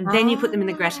 And then you put them in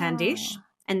the gratin dish. Ah,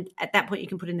 And at that point, you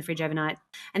can put it in the fridge overnight.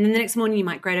 And then the next morning, you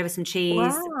might grate over some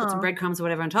cheese, put some wow. breadcrumbs or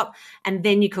whatever on top, and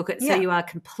then you cook it. So Yeah. you are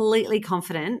completely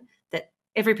confident that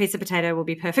every piece of potato will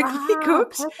be perfectly Ah,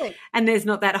 cooked. perfect. And there's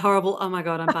not that horrible, oh my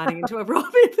God, I'm biting into a raw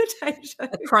potato.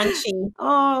 A crunchy.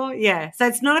 Oh, yeah. So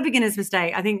it's not a beginner's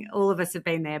mistake. I think all of us have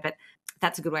been there, but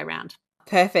that's a good way around.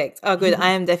 Perfect. Oh, good.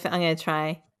 I'm gonna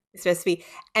try this recipe.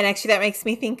 And actually that makes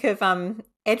me think of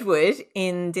Edward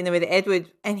in Dinner with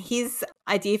Edward and his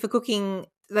idea for cooking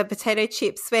the potato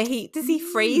chips where he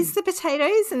freeze Mm, the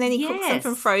potatoes and then he cooks them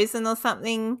from yes. frozen or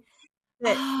something.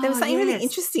 That there was Oh, something really yes.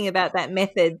 interesting about that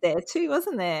method there too,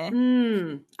 wasn't there?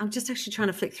 I'm just actually trying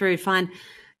to flick through to find.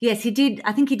 Yes, he did.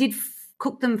 I think he did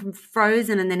cook them from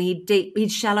frozen, and then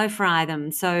he'd shallow fry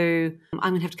them. So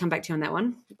I'm gonna have to come back to you on that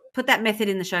one. Put that method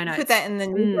in the show Put notes. that in the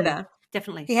newsletter.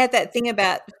 Definitely. He had that thing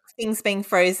about things being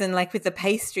frozen like with the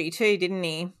pastry too, didn't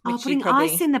he? Oh, Which you putting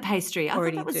ice probably in the pastry. I thought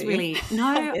already that was do. really I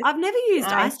no. guess. I've never used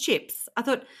Nice. ice chips. I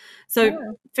thought so. Yeah.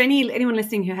 For anyone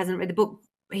listening who hasn't read the book,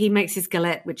 he makes his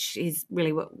galette, which he's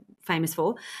really famous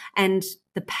for, and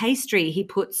the pastry he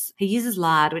uses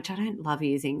lard, which I don't love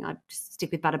using. I just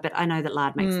stick with butter, but I know that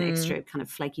lard makes an Mm. extra kind of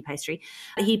flaky pastry.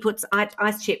 He puts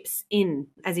ice chips in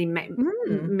as he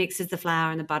Mm. mixes the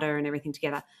flour and the butter and everything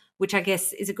together, which I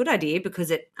guess is a good idea because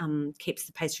it keeps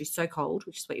the pastry so cold,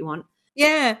 which is what you want.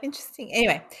 Yeah, interesting.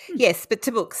 Anyway, yes, but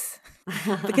to books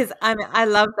because I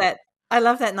love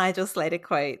that Nigel Slater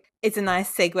quote. It's a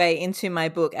nice segue into my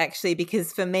book actually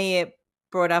because for me it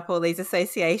brought up all these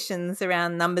associations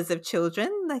around numbers of children.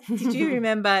 Like, did you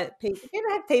remember people? Did you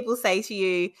ever have people say to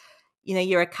you,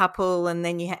 you're a couple and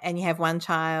then you have one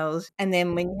child, and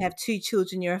then when you have two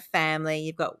children, you're a family.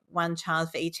 You've got one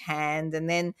child for each hand, and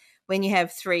then when you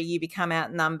have three, you become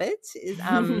outnumbered.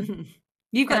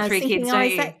 You've And got I was 3 thinking, kids, "Oh, don't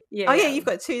is you? that." Oh, yeah, Yeah. you've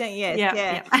got 2, don't you? Yes, Yeah,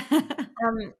 yeah. yeah.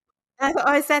 And I thought,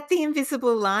 "Oh, is that the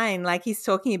invisible line like he's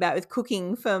talking about with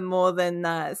cooking for more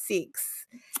than, 6?"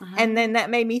 And Ah. then that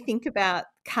made me think about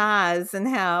cars and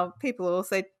how people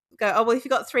also go, "Oh, well, if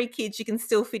you've got 3 kids, you can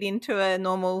still fit into a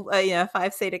normal,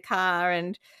 5-seater car,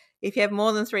 and if you have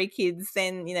more than 3 kids,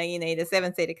 then, you need a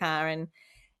 7-seater car." And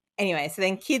anyway, so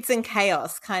then kids and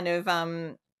chaos kind of,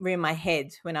 were in my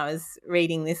head when I was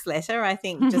reading this letter. I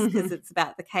think just because it's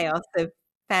about the chaos of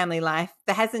family life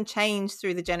that hasn't changed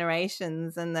through the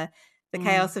generations, and the Mm.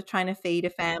 chaos of trying to feed a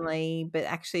family, but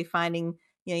actually finding,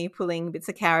 you're pulling bits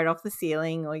of carrot off the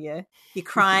ceiling, or you're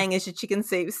crying as your chicken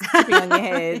soup's dripping on your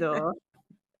head, Yeah. or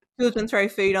children throw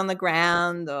food on the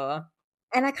ground, or.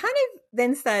 And I kind of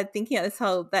then started thinking of this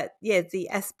whole that yeah, the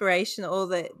aspiration or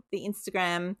the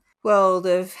Instagram world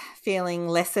of feeling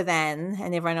lesser than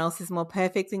and everyone else is more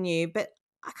perfect than you. But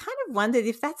I kind of wondered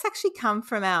if that's actually come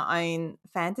from our own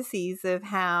fantasies of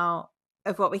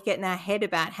what we get in our head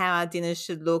about how our dinners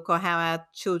should look or how our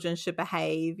children should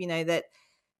behave. That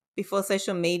before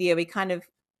social media, we kind of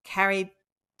carried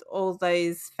all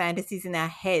those fantasies in our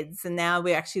heads, and now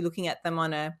we're actually looking at them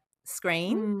on a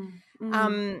screen. Mm, mm.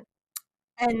 Um,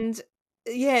 and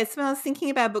yes, when I was thinking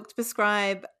about Book to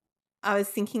Prescribe, I was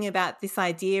thinking about this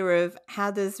idea of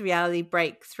how does reality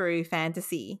break through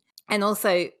fantasy? And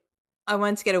also, I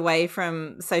wanted to get away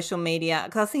from social media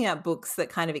because I was thinking about books that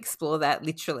kind of explore that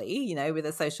literally, with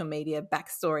a social media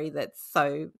backstory that's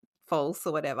so false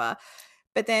or whatever.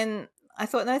 But then I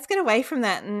thought, no, let's get away from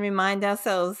that and remind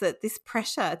ourselves that this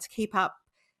pressure to keep up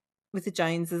with the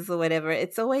Joneses or whatever,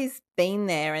 it's always been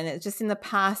there. And it's just in the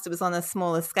past, it was on a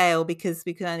smaller scale because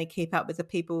we could only keep up with the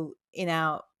people in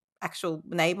our actual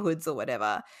neighborhoods or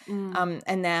whatever. Mm.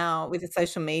 And now with the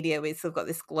social media, we've sort of got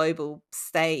this global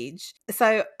stage.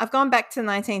 So I've gone back to the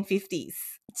 1950s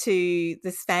to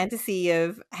this fantasy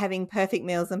of having perfect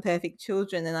meals and perfect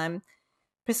children. And I'm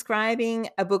prescribing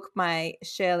a book by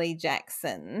Shirley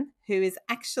Jackson, who is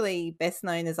actually best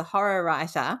known as a horror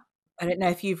writer. I don't know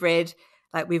if you've read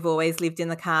like We've Always Lived in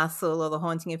the Castle or The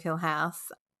Haunting of Hill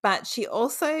House, but she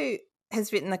also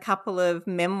has written a couple of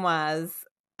memoirs,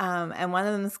 and one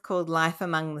of them is called Life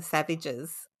Among the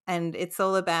Savages. And it's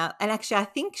all about, and actually, I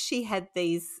think she had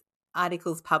these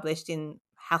articles published in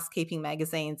housekeeping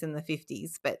magazines in the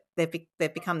 50s, but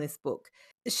they've become this book.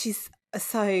 She's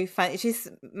so funny. She just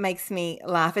makes me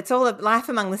laugh. It's all Life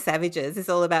Among the Savages is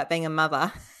all about being a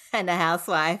mother and a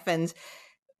housewife, and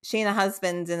she and her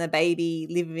husband and a baby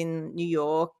live in New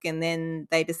York, and then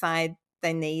they decide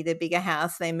they need a bigger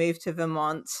house. They move to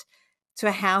Vermont to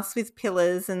a house with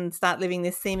pillars and start living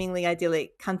this seemingly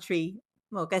idyllic country.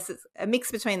 Well, I guess it's a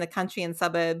mix between the country and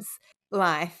suburbs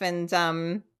life, and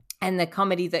the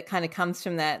comedy that kind of comes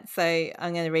from that. So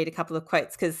I'm going to read a couple of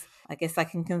quotes because I guess I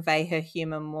can convey her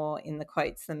humor more in the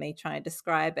quotes than me trying to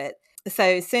describe it.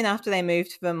 So soon after they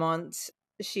moved to Vermont,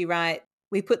 she writes,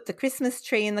 "We put the Christmas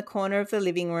tree in the corner of the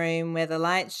living room where the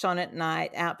light shone at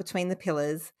night out between the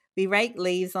pillars. We raked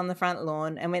leaves on the front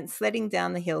lawn and went sledding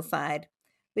down the hillside.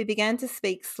 We began to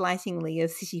speak slightingly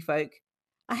of city folk.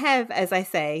 I have, as I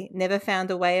say, never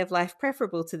found a way of life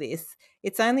preferable to this.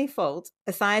 Its only fault,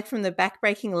 aside from the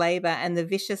backbreaking labour and the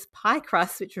vicious pie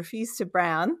crust which refused to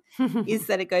brown, is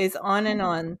that it goes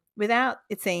on, without,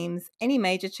 it seems, any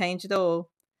major change at all.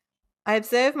 I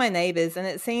observe my neighbours, and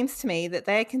it seems to me that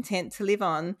they are content to live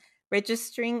on,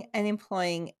 registering and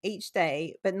employing each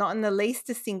day, but not in the least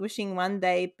distinguishing one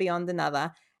day beyond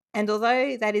another. And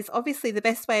although that is obviously the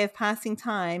best way of passing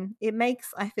time, it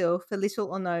makes, I feel, for little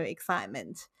or no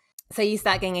excitement." So you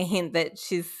start getting a hint that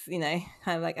she's, kind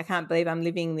of like, I can't believe I'm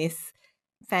living this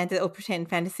fantasy or pretend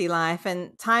fantasy life.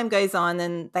 And time goes on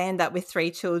and they end up with 3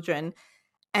 children.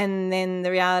 And then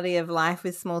the reality of life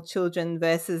with small children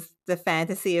versus the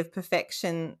fantasy of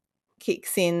perfection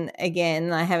kicks in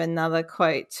again. I have another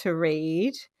quote to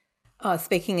read. Oh,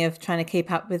 speaking of trying to keep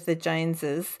up with the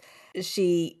Joneses,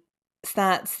 she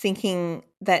starts thinking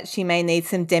that she may need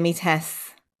some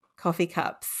Demi-Tasse coffee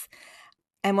cups.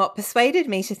 And what persuaded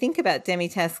me to think about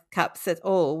Demi-Tasse cups at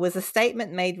all was a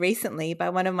statement made recently by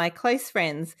one of my close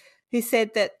friends who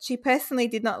said that she personally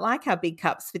did not like our big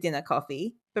cups for dinner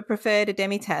coffee, but preferred a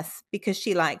Demi-Tasse because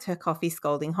she liked her coffee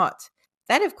scalding hot.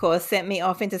 That, of course, sent me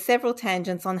off into several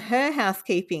tangents on her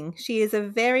housekeeping. She is a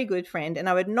very good friend, and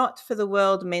I would not for the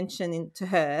world mention to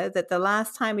her that the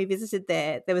last time we visited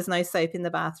there was no soap in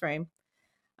the bathroom.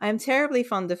 I am terribly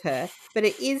fond of her, but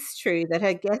it is true that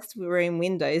her guest room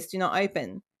windows do not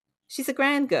open. She's a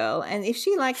grand girl, and if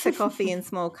she likes her coffee in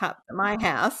small cups at my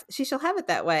house, she shall have it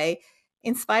that way,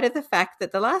 in spite of the fact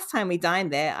that the last time we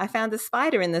dined there, I found a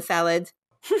spider in the salad.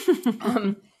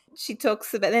 She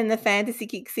talks about, then the fantasy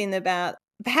kicks in about,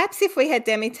 perhaps if we had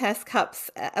Demi-Tasse cups,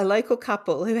 a local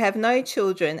couple who have no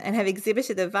children and have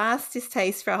exhibited a vast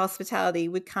distaste for our hospitality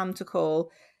would come to call.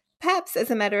 Perhaps,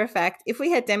 as a matter of fact, if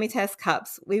we had Demi-Tasse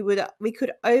cups, we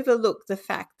could overlook the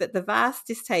fact that the vast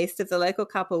distaste of the local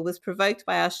couple was provoked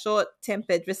by our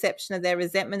short-tempered reception of their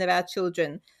resentment of our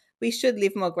children. We should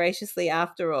live more graciously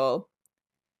after all.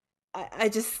 I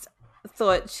just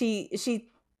thought she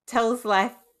tells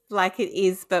life like it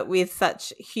is, but with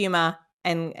such humor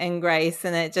and grace,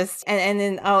 and it just and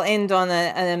then I'll end on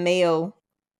a meal,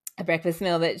 a breakfast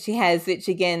meal that she has, which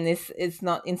again, this is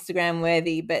not Instagram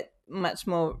worthy, but much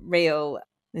more real.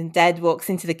 And Dad walks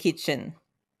into the kitchen.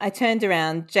 I turned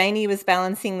around. Janie was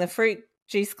balancing the fruit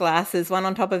juice glasses one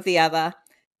on top of the other.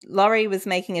 Laurie was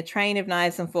making a train of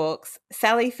knives and forks.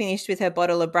 Sally finished with her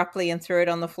bottle abruptly and threw it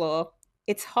on the floor.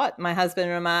 "It's hot," my husband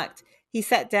remarked. He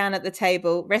sat down at the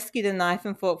table, rescued a knife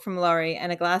and fork from Laurie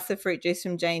and a glass of fruit juice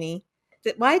from Janie.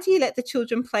 "Why do you let the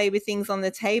children play with things on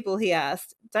the table?" he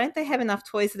asked. "Don't they have enough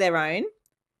toys of their own?"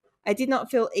 I did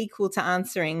not feel equal to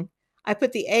answering. I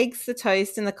put the eggs, the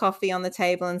toast, and the coffee on the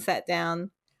table and sat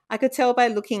down. I could tell by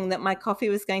looking that my coffee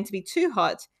was going to be too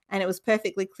hot, and it was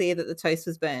perfectly clear that the toast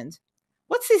was burned.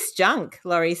 "What's this junk?"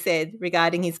 Laurie said,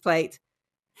 regarding his plate.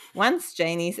 "Once,"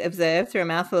 Janie observed through a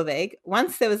mouthful of egg,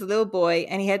 "once there was a little boy,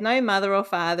 and he had no mother or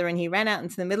father, and he ran out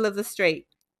into the middle of the street."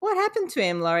 "What happened to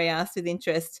him?" Laurie asked with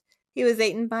interest. "He was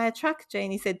eaten by a truck,"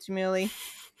 Janie said demurely.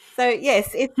 So,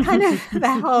 yes, it's kind of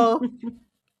that whole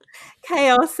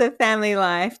chaos of family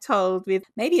life told with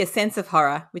maybe a sense of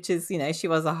horror, which is, she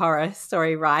was a horror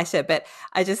story writer, but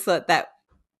I just thought that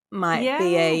might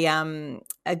be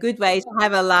a good way to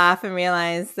have a laugh and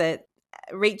realize that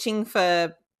reaching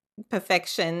for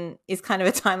perfection is kind of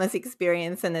a timeless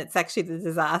experience, and it's actually the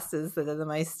disasters that are the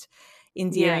most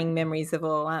endearing memories of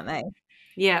all, aren't they?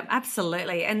 Yeah,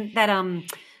 absolutely. And that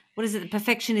what is it?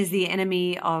 Perfection is the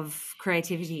enemy of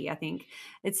creativity, I think.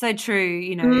 It's so true,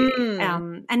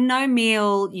 and no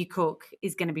meal you cook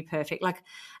is going to be perfect, like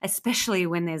especially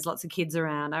when there's lots of kids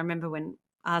around. I remember when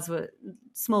ours were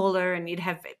smaller and you'd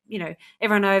have,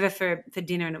 everyone over for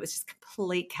dinner and it was just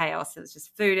complete chaos. It was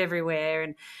just food everywhere,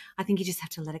 and I think you just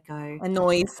have to let it go. And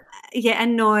noise.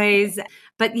 And noise.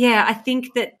 But yeah, I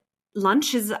think that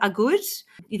lunches are good.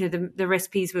 The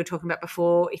recipes we were talking about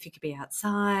before, if you could be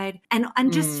outside and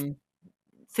just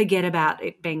forget about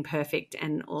it being perfect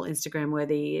and all Instagram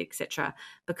worthy, etc.,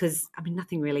 because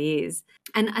nothing really is.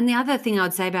 And the other thing I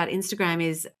would say about Instagram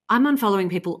is I'm unfollowing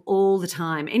people all the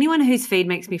time. Anyone whose feed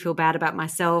makes me feel bad about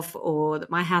myself or that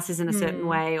my house is in a certain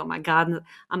way or my garden,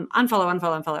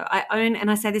 unfollow. I own, and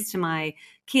I say this to my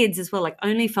kids as well, like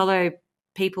only follow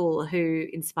people who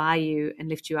inspire you and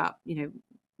lift you up,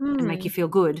 and make you feel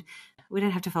good. We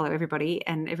don't have to follow everybody,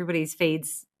 and everybody's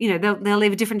feeds, they'll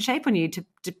leave a different shape on you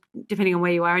depending on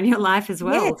where you are in your life as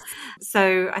well. Yes.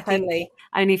 So I think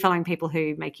only following people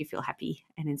who make you feel happy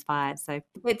and inspired. So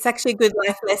it's actually a good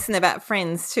life lesson about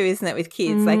friends too, isn't it, with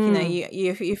kids? Like,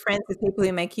 you're friends with people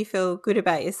who make you feel good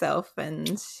about yourself and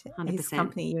 100%. Whose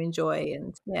company you enjoy.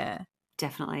 And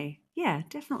Definitely. Yeah,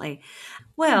 definitely.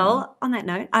 Well, on that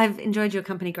note, I've enjoyed your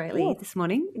company greatly this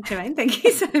morning, Germaine. Thank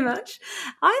you so much.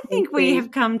 I think we have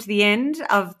come to the end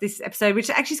of this episode, which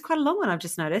actually is quite a long one, I've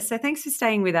just noticed. So thanks for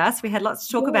staying with us. We had lots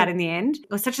to talk about in the end. It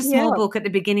was such a small book at the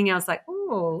beginning. I was like,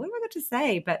 oh, what have I got to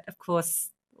say? But of course,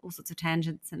 all sorts of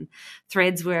tangents and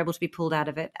threads were able to be pulled out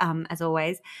of it, as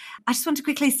always. I just want to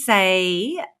quickly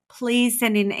say, please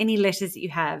send in any letters that you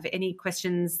have, any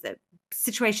questions,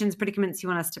 situations, predicaments you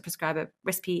want us to prescribe a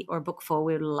recipe or a book for.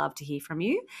 We would love to hear from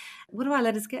you. What do our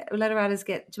letter writers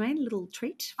get, Germaine? A little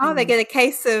treat? They get a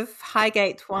case of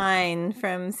Highgate wine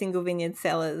from Single Vineyard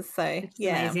Cellars. So it's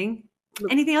amazing.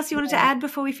 Anything else you wanted to add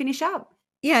before we finish up?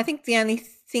 Yeah, I think the only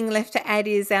thing left to add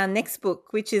is our next book,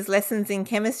 which is Lessons in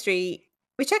Chemistry,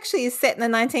 which actually is set in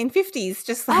the 1950s,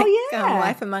 just like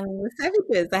Life Among the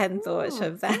Savages. I hadn't thought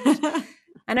of that.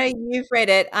 I know you've read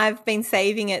it. I've been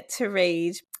saving it to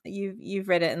read. You've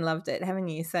read it and loved it, haven't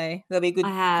you? So there'll be a good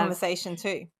conversation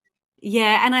too.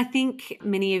 Yeah, and I think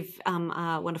many of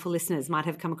our wonderful listeners might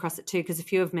have come across it too, because a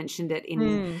few have mentioned it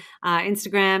in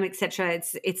Instagram, etc.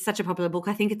 It's such a popular book.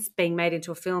 I think it's being made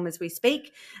into a film as we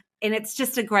speak, and it's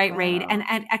just a great read. And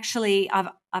actually,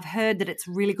 I've heard that it's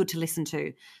really good to listen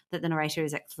to. That the narrator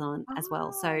is excellent as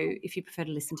well. So if you prefer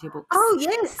to listen to your books,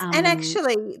 yes, and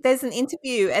actually, there's an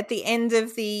interview at the end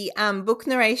of the book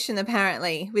narration,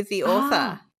 apparently, with the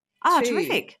author.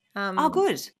 Terrific.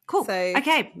 Good. Cool. So,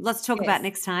 okay, let's talk about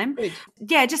next time. Good.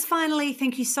 Yeah, just finally,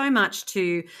 thank you so much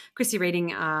to Chrissy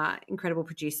Reading, our incredible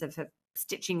producer, for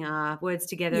stitching our words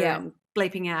together and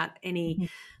bleeping out any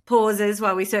pauses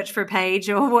while we search for a page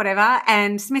or whatever.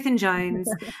 And Smith & Jones,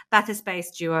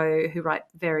 Bathurst-based duo who write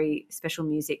very special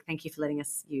music. Thank you for letting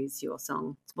us use your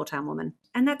song, Small Town Woman.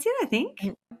 And that's it, I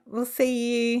think. We'll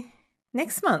see you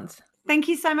next month. Thank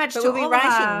you so much to all of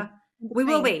our... We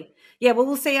will be. Yeah, well,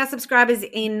 we'll see our subscribers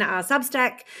in our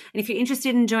Substack. And if you're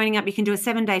interested in joining up, you can do a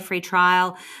 7-day free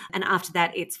trial. And after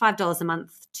that, it's $5 a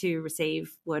month to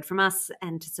receive word from us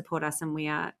and to support us. And we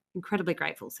are incredibly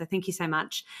grateful. So thank you so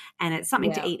much. And it's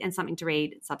something to eat and something to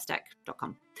read at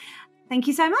substack.com. Thank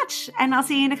you so much. And I'll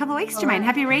see you in a couple of weeks, Germaine.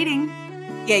 Happy reading.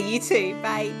 Yeah, you too.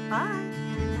 Bye. Bye.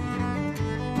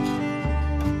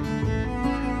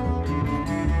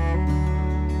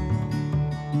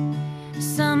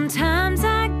 Sometimes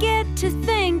I get to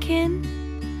thinking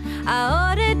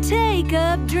I ought to take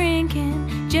up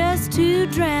drinking just to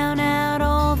drown out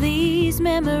all these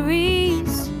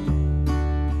memories.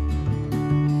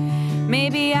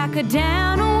 Maybe I could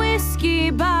down a whiskey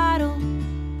bottle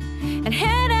and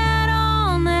head out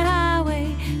on the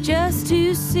highway just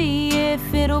to see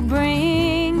if it'll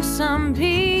bring some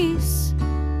peace.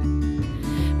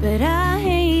 But I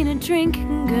ain't a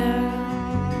drinking girl,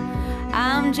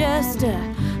 I'm just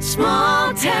a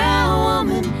small town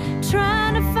woman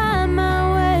trying to find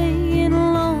my way in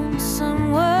a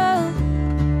lonesome world.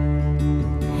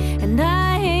 And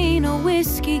I ain't a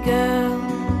whiskey girl,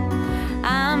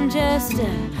 I'm just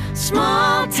a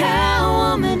small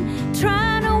town woman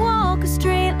trying to walk a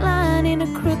straight line in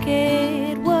a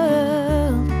crooked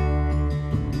world.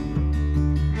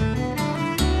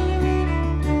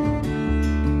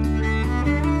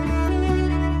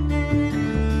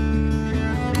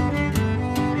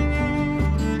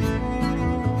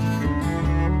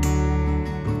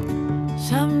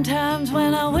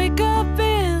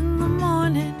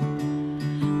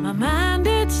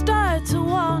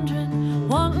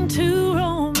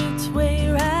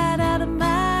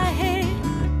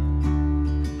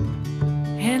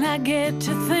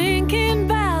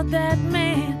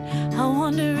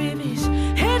 wonder if he's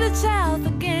headed south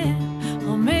again,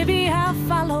 or maybe I'll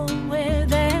follow where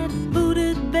that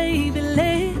booted baby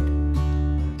led.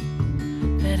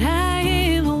 But I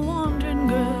ain't a wandering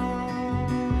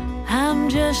girl, I'm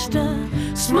just a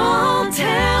small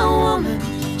town woman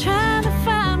trying to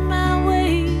find my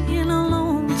way in a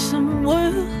lonesome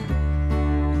world.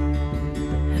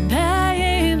 And I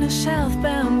ain't a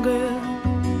southbound girl,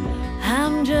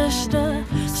 I'm just a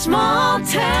small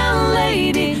town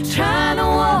lady trying to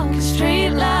walk a straight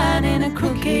line in a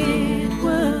crooked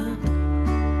world.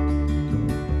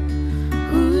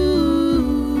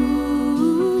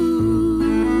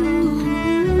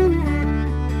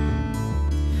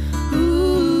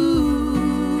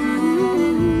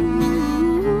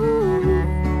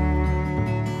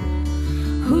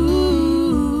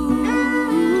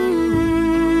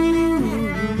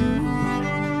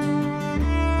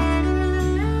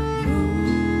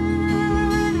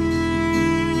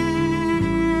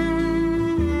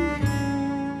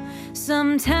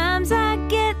 Sometimes I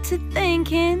get to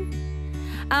thinking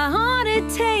I ought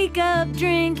to take up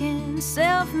drinking,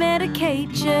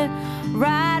 self-medicate you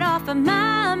right off of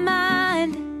my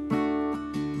mind.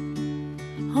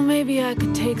 Or maybe I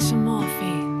could take some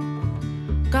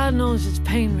morphine. God knows it's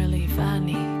pain relief I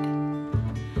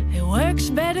need. It works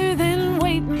better than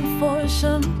waiting for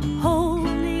some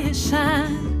holy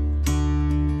sign.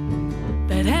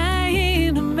 But I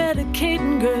ain't a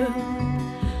medicating girl,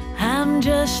 I'm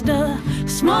just a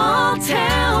small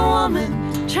town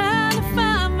woman trying to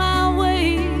find my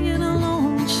way in a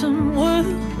lonesome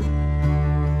world.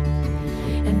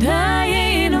 And I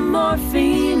ain't a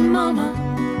morphine mama,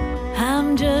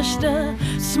 I'm just a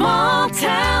small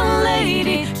town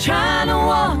lady trying to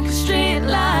walk a straight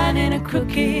line in a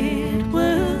crooked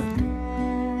world.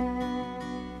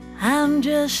 I'm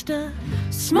just a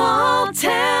small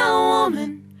town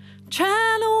woman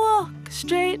trying to walk a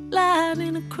straight line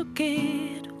in a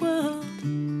crooked world.